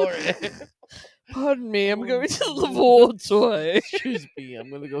laboratory. Pardon me, I'm going to the laboratory. Excuse me, I'm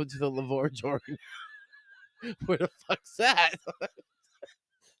going to go to the laboratory. Where the fuck's that?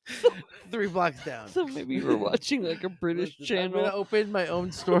 3 blocks down. So maybe you were watching like a British channel. I'm gonna open my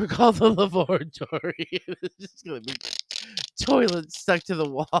own store called the Laboratory. It's just gonna be toilets stuck to the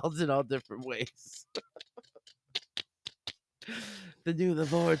walls in all different ways. The new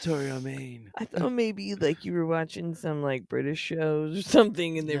laboratory on Maine. I thought maybe like you were watching some like British shows or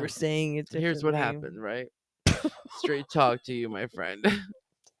something, and they were saying it differently. Here's what happened, right? Straight talk to you, my friend.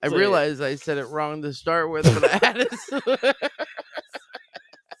 I realized I said it wrong to start with, but I had it.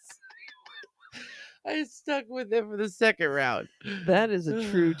 I stuck with it for the second round. That is a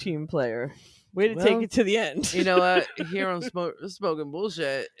true team player. Way to take it to the end. You know what? Here on Smoking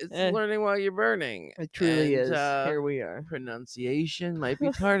Bullshit, it's learning while you're burning. It truly is. Here we are. Pronunciation might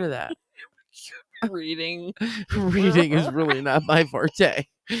be part of that. Reading. Reading is really not my forte.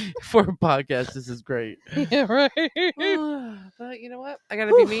 For a podcast, this is great. Yeah, right. But you know what? I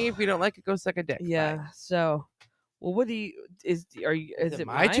gotta be me. If you don't like it, go suck a dick. Yeah. Bye. So, well, what do you? Is it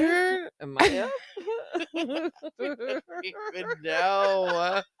my turn? Am I up? Even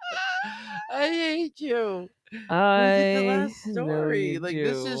know. I hate you. I did the last story. Like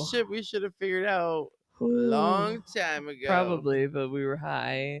this is shit we should have figured out a long time ago. Probably, but we were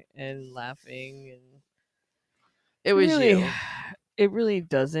high and laughing, and it was you. It really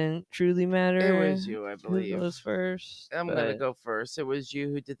doesn't truly matter. It was you, I believe. Who goes first? I'm gonna go first. It was you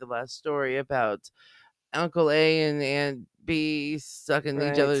who did the last story about Uncle A and Aunt B sucking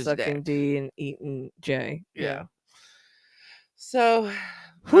each other's dick. Sucking D and eating J. Yeah. So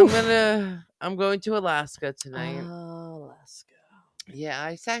I'm going to Alaska tonight. Alaska. Yeah,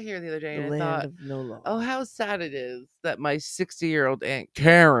 I sat here the other day and I thought, of no law. Oh, how sad it is that my 60-year-old Aunt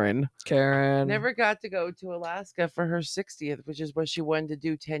Karen never got to go to Alaska for her 60th, which is what she wanted to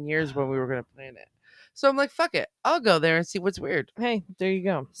do 10 years when we were going to plan it. So I'm like, fuck it. I'll go there and see what's weird. Hey, there you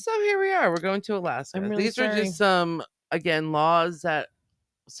go. So here we are. We're going to Alaska. These are just some, again, laws that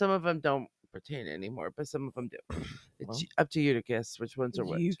some of them don't pertain anymore, but some of them do. It's up to you to guess which ones are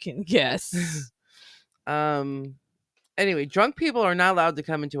which. You can guess. Anyway, drunk people are not allowed to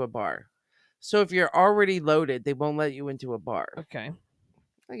come into a bar. So if you're already loaded, they won't let you into a bar. Okay.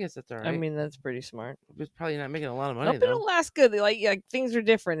 I guess that's all right. I mean, that's pretty smart. It's probably not making a lot of money, Up in Alaska, like things are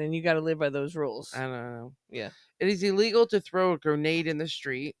different, and you got to live by those rules. I don't know. Yeah. It is illegal to throw a grenade in the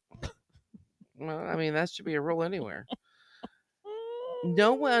street. Well, I mean, that should be a rule anywhere.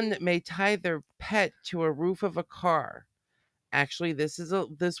 No one may tie their pet to a roof of a car. Actually, this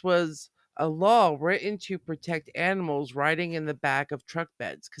was a law written to protect animals riding in the back of truck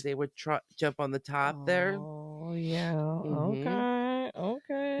beds because they would jump on the top there. Oh, yeah. Mm-hmm.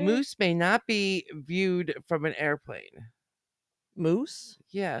 Okay. Moose may not be viewed from an airplane. Moose?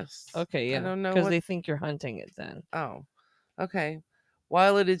 Yes. Okay, yeah. I don't know Because what. they think you're hunting it then. Oh, okay.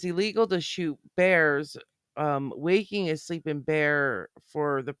 While it is illegal to shoot bears, waking a sleeping bear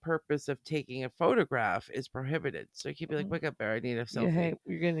for the purpose of taking a photograph is prohibited. So you can be like, "Wake up, bear! I need a Yeah, hey, selfie."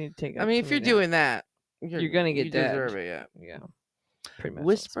 you're gonna need to take I up mean, some if of you're your nap. doing that, You're gonna you get dead. deserve it. Yeah. Yeah. Pretty much.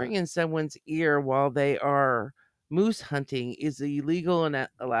 Whispering in someone's ear while they are moose hunting is illegal in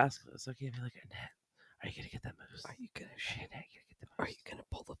Alaska. So you can be like, "Annette, are you gonna get that moose? Are you gonna Hey, Annette, you gonna get the Are moose?" you gonna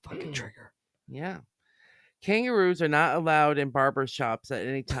pull the fucking trigger? Yeah. Kangaroos are not allowed in barber shops at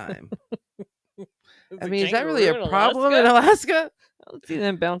any time. There's I a mean, is that really kangaroo a in problem in Alaska? Alaska? I don't see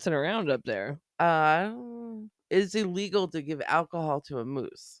them bouncing around up there. It's illegal to give alcohol to a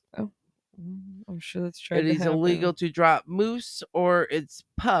moose. Oh, I'm sure that's tried It to is illegal happen. to drop moose or its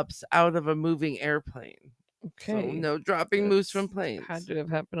pups out of a moving airplane. So Okay. no dropping moose from That's planes. had to have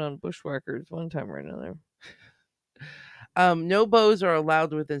happened on bushwhackers one time or another. No bows are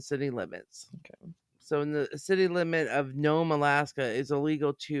allowed within city limits. Okay. So in the city limit of Nome, Alaska, it's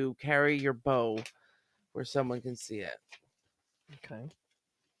illegal to carry your bow where someone can see it. Okay.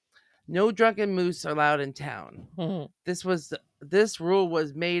 No drunken moose allowed in town. This rule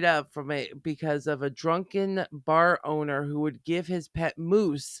was made up because of a drunken bar owner who would give his pet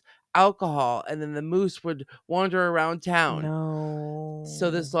moose alcohol, and then the moose would wander around town. No. So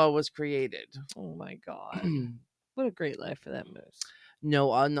this law was created. Oh my god. What a great life for that moose.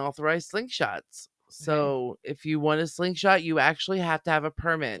 No unauthorized slingshots. So if you want a slingshot, you actually have to have a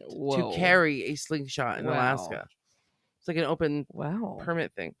permit to carry a slingshot in Alaska. It's like an open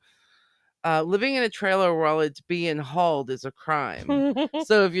permit thing. Living in a trailer while it's being hauled is a crime.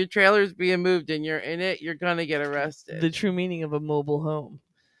 So if your trailer is being moved and you're in it, you're gonna get arrested. The true meaning of a mobile home.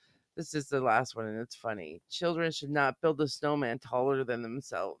 This is the last one, and it's funny. Children should not build a snowman taller than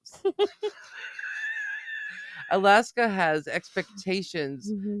themselves. Alaska has expectations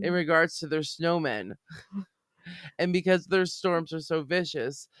in regards to their snowmen. And because their storms are so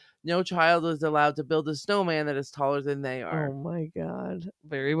vicious, no child is allowed to build a snowman that is taller than they are. Oh my god.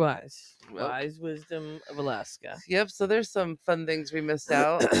 Very wise. Wise wisdom of Alaska. Yep, so there's some fun things we missed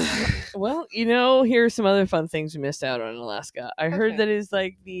out. Well, here are some other fun things we missed out on in Alaska. I heard that is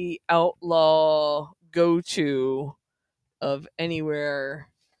like the outlaw go-to of anywhere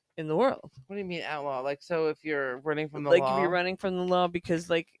in the world. What do you mean outlaw? Like, so if you're running from the law? Like, if you're running from the law, because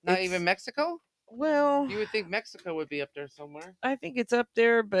like not even Mexico? Well, you would think Mexico would be up there somewhere. I think it's up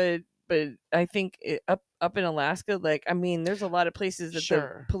there, but I think up in Alaska, like I mean, there's a lot of places that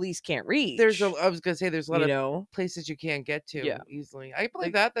the police can't reach. I was gonna say there's a lot of places you can't get to easily. I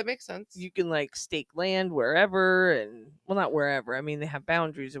believe that makes sense. You can like stake land wherever, and well, not wherever. I mean, they have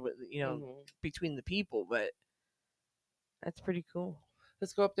boundaries, between the people, but that's pretty cool.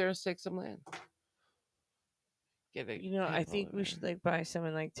 Let's go up there and stake some land. I think we should like buy some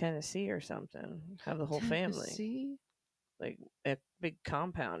in like Tennessee or something. Have the whole family. Like a big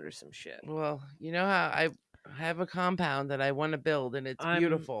compound or some shit. Well, you know how I have a compound that I want to build, and it's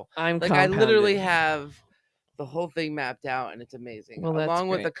beautiful. I literally have the whole thing mapped out, and it's amazing. Well, along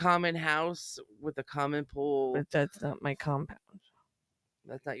with a common house with a common pool. But that's not my compound.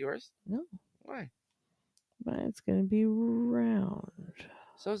 That's not yours? No. Why? But it's gonna be round.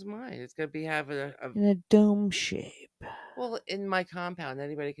 So's mine. It's gonna be in a dome shape. Well, in my compound,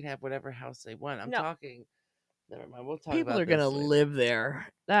 anybody can have whatever house they want. I'm talking. Never mind. We'll talk People about are gonna later. live there.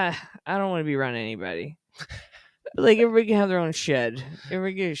 I don't want to be around anybody. But like everybody can have their own shed.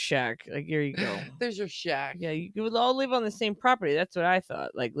 Everybody get a shack. Like here you go. There's your shack. Yeah, you would all live on the same property. That's what I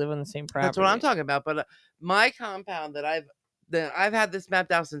thought. Like live on the same property. That's what I'm talking about. But my compound that I've had this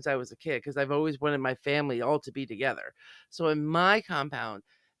mapped out since I was a kid because I've always wanted my family all to be together. So in my compound,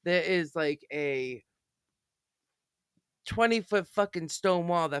 there is like a 20-foot fucking stone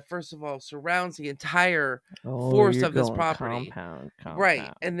wall that first of all surrounds the entire force of this property. Compound.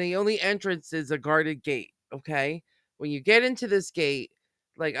 Right. And the only entrance is a guarded gate. Okay. When you get into this gate,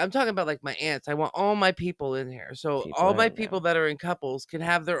 like I'm talking about like my aunts, I want all my people in here. So all my people that are in couples can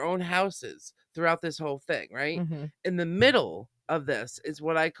have their own houses throughout this whole thing. Right. In the middle of this is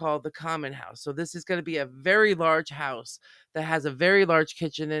what I call the common house. So this is going to be a very large house that has a very large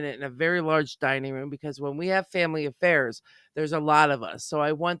kitchen in it and a very large dining room, because when we have family affairs, there's a lot of us. So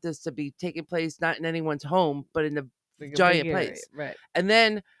I want this to be taking place not in anyone's home, but in a giant place. Right. And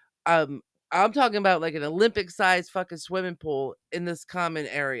then I'm talking about like an Olympic sized fucking swimming pool in this common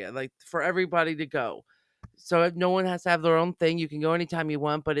area, like for everybody to go. So no one has to have their own thing. You can go anytime you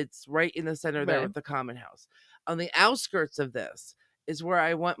want, but it's right in the center there with the common house. On the outskirts of this is where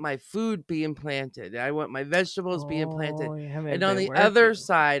I want my food being planted. I want my vegetables being planted. And on the other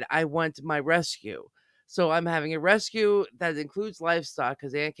side, I want my rescue. So I'm having a rescue that includes livestock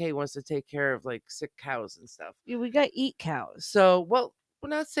because Aunt Kay wants to take care of like sick cows and stuff. Yeah, we got to eat cows. So, well,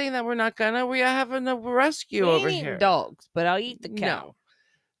 we're not saying that we're not gonna. We are having a rescue over here. Dogs, but I'll eat the cow. No.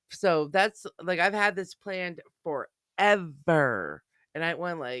 So that's like I've had this planned forever, and I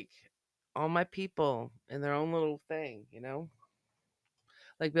want like all my people in their own little thing,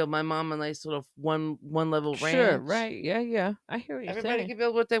 like build my mom a nice little one level ranch. Sure, right? Yeah. I hear what you're Everybody saying. can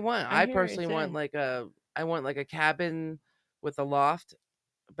build what they want. I personally want like a cabin with a loft,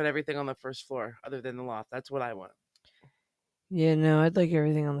 but everything on the first floor other than the loft. That's what I want. Yeah, no, I'd like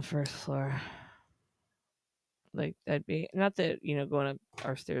everything on the first floor. Like that'd be not that going up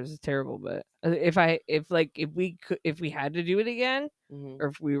our stairs is terrible, but if we had to do it again, or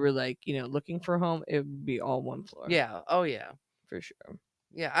if we were like looking for a home, it would be all one floor. Yeah. Oh yeah. For sure.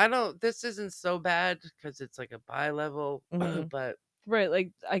 Yeah, I don't. This isn't so bad because it's like a bi-level, but right,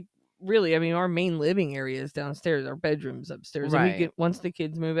 like I mean, our main living area is downstairs, our bedroom's upstairs, and we get once the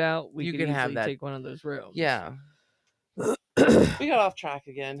kids move out, we can have that. Take one of those rooms. Yeah. We got off track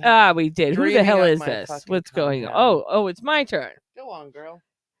again. We did. Who the hell is this? What's going on? Oh, it's my turn. Go on, girl.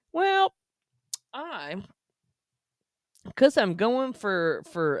 Well, because I'm going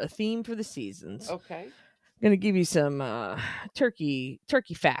for a theme for the seasons. Okay. I'm gonna give you some turkey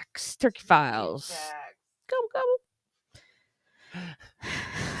facts, turkey files. Gobble.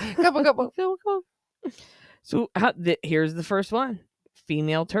 So here's the first one.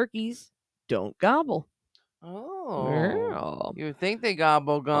 Female turkeys don't gobble. Oh, you would think they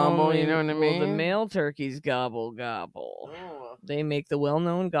gobble, you know what I mean? Well, the male turkeys gobble. Oh. They make the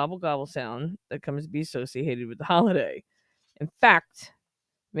well-known gobble sound that comes to be associated with the holiday. In fact,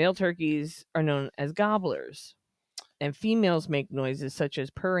 male turkeys are known as gobblers, and females make noises such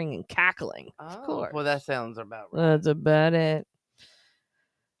as purring and cackling. Of course. Well, that sounds about right. That's about it.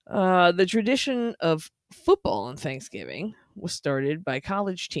 The tradition of football on Thanksgiving was started by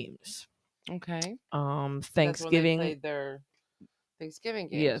college teams. Okay. Thanksgiving. That's when they played their Thanksgiving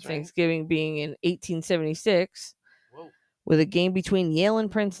games. Yeah, right? Thanksgiving being in 1876. Whoa. With a game between Yale and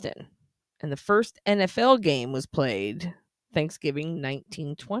Princeton, and the first NFL game was played Thanksgiving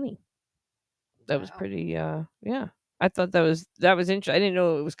 1920. That was pretty. Yeah, I thought that was interesting. I didn't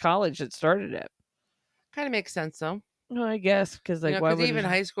know it was college that started it. Kind of makes sense, though. No, I guess because why would even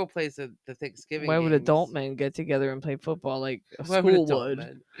high school plays the Thanksgiving? Why would adult men get together and play football like a school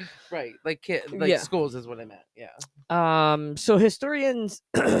would? Right, like schools is what I meant. Yeah. So historians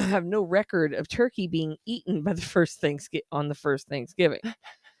have no record of turkey being eaten by on the first Thanksgiving.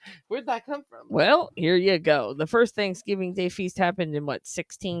 Where'd that come from? Well, here you go. The first Thanksgiving Day feast happened in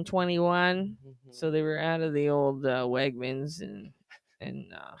 1621. Mm-hmm. So they were out of the old Wegmans and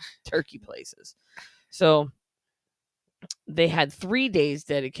turkey places. So they had 3 days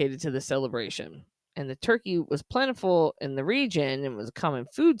dedicated to the celebration, and the turkey was plentiful in the region and was a common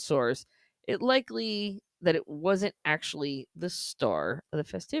food source. It likely that it wasn't actually the star of the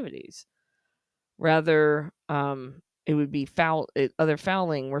festivities. Rather, it would be other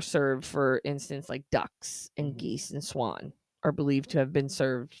fowling were served, for instance, like ducks and geese and swan are believed to have been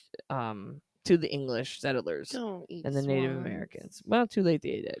served to the English settlers and the Native Americans. Well, too late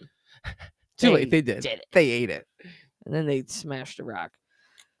they did. Too late they did it. They ate it. And then they smashed a rock.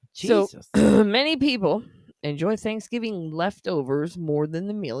 Jesus. So many people enjoy Thanksgiving leftovers more than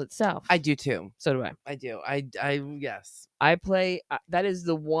the meal itself. I do too. So do I. I do. Yes. I play. That is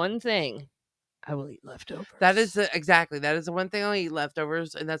the one thing I will eat leftovers. That is exactly. That is the one thing I'll eat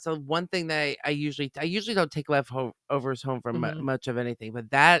leftovers, and that's the one thing that I usually don't take leftovers home from much of anything. But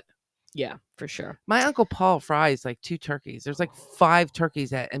that, yeah, for sure. My Uncle Paul fries like 2 turkeys. There's like 5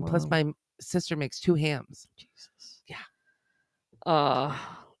 turkeys and plus my sister makes 2 hams. Jesus. Yeah.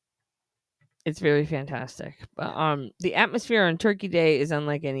 It's very fantastic. The atmosphere on Turkey Day is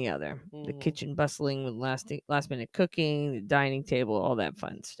unlike any other. The kitchen bustling with last minute cooking, the dining table, all that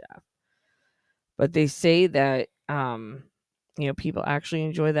fun stuff. But they say that people actually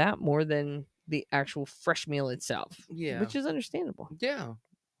enjoy that more than the actual fresh meal itself. Yeah, which is understandable. Yeah,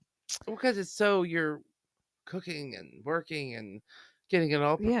 because it's so you're cooking and working and getting it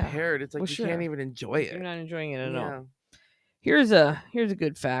all prepared. It's like you can't even enjoy it. You're not enjoying it at all. Here's a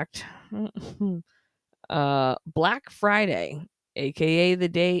good fact. Black Friday, aka the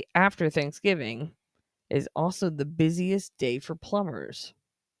day after Thanksgiving, is also the busiest day for plumbers.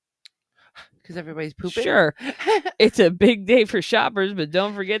 Because everybody's pooping? Sure. It's a big day for shoppers, but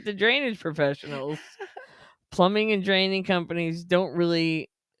don't forget the drainage professionals. Plumbing and draining companies don't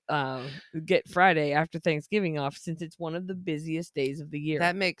really get Friday after Thanksgiving off, since it's one of the busiest days of the year.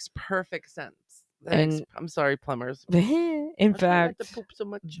 That makes perfect sense. Thanks. And I'm sorry, plumbers. in fact, to poop so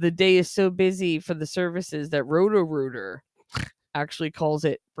much. The day is so busy for the services that Roto-Rooter actually calls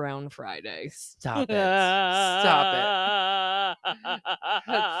it Brown Friday. Stop it. Stop it.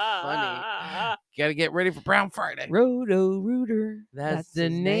 That's funny. Gotta get ready for Brown Friday. Roto-Rooter. That's the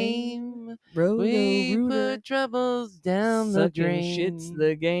name. We put troubles down the drain. Shit's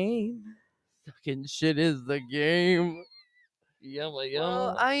the game. Sucking shit is the game. Yumma yumma.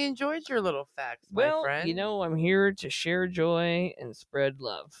 Well, I enjoyed your little facts, my friend. I'm here to share joy and spread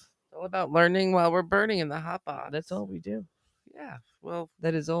love. It's all about learning while we're burning in the hot box. That's all we do. Yeah, well,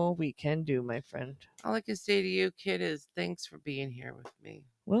 that is all we can do, my friend. All I can say to you, kid, is thanks for being here with me.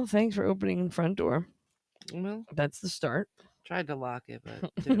 Well, thanks for opening the front door. Well, that's the start. Tried to lock it,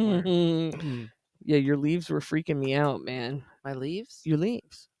 but it didn't work. Yeah, your leaves were freaking me out, man. My leaves? Your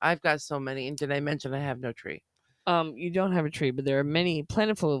leaves. I've got so many. And did I mention I have no tree? You don't have a tree, but there are many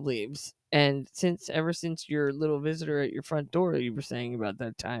plentiful of leaves. And ever since your little visitor at your front door, you were saying about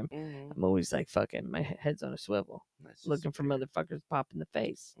that time, I'm always like, fucking, my head's on a swivel, looking for motherfuckers to pop in the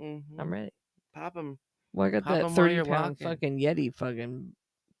face. I'm ready. Pop them. Well, I got that 30-pound fucking Yeti fucking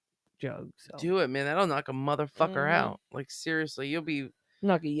jug. So. Do it, man. That'll knock a motherfucker out. Like, seriously, you'll be...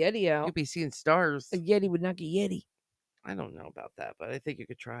 Knock a Yeti out. You'll be seeing stars. A Yeti would knock a Yeti. I don't know about that, but I think you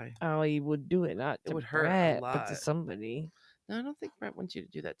could try. Oh, you would do it, not to it would hurt Brett, a lot. but to somebody. No, I don't think Brett wants you to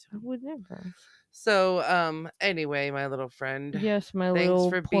do that to him. I would never. So, anyway, my little friend. Yes, my thanks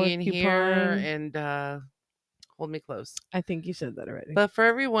little for being here and hold me close. I think you said that already. But for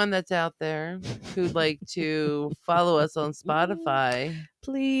everyone that's out there who'd like to follow us on Spotify,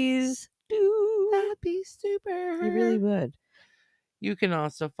 please do. That'd be super. You really would. You can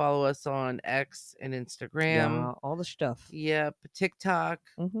also follow us on X and Instagram. Yeah, all the stuff. Yep. TikTok,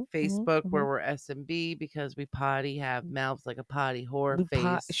 Facebook, where we're SMB because we potty have mouths like a potty whore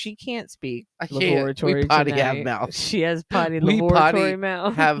face. She can't speak. I can't. We potty have mouth. She has potty laboratory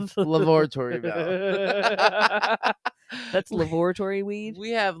mouth. Have laboratory mouth. That's laboratory weed. We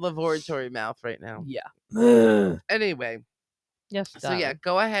have laboratory mouth right now. Yeah. Anyway. Yes. So yeah,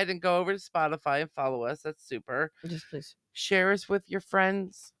 go ahead and go over to Spotify and follow us. That's super. Yes, please. Share us with your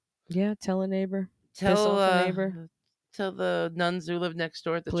friends. Yeah, tell a neighbor. Tell a neighbor. Tell the nuns who live next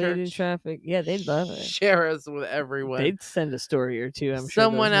door at the church. In traffic. Yeah, they'd love it. Share us with everyone. They'd send a story or two. I'm sure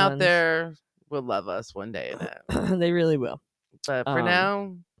someone out there will love us one day. They really will. But for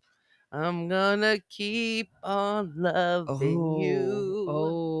now, I'm gonna keep on loving you.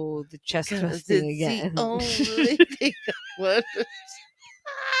 Oh, the chest twisting again. The only thing I want.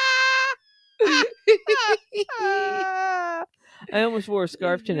 I almost wore a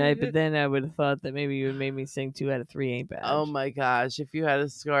scarf tonight, but then I would have thought that maybe you would make me sing 2 out of 3 ain't bad. Oh my gosh, if you had a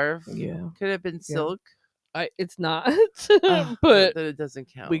scarf, could have been silk. It's not, but it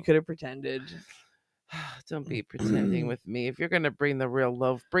doesn't count. We could have pretended. Don't be pretending with me. If you're gonna bring the real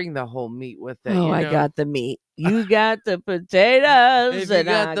loaf, bring the whole meat with it. Oh, I got the meat. You got the potatoes. If you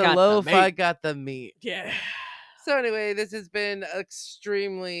got the loaf, I got the meat. Yeah. So anyway, this has been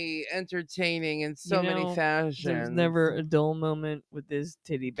extremely entertaining in so many fashions. There's never a dull moment with this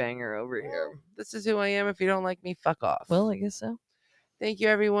titty banger over here. This is who I am. If you don't like me, fuck off. Well, I guess so. Thank you,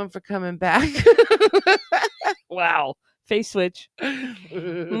 everyone, for coming back. Wow. Face switch.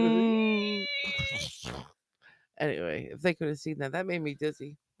 Anyway, if they could have seen that made me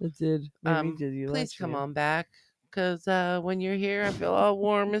dizzy. It did. Made me dizzy. Please come on back, because when you're here, I feel all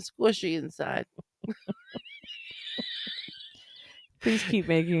warm and squishy inside. Please keep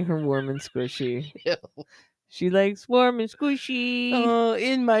making her warm and squishy. She likes warm and squishy. Oh,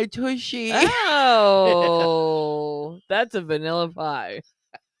 in my tushy. Oh, that's a vanilla pie.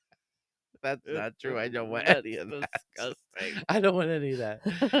 That's not true. I don't want any of that. Disgusting. I don't want any of that.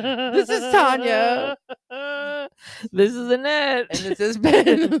 This is Tanya. This is Annette. And this has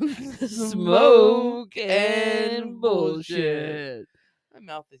been Smoke and Bullshit. My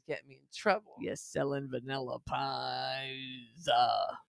mouth is getting me in trouble. Yes, selling vanilla pies.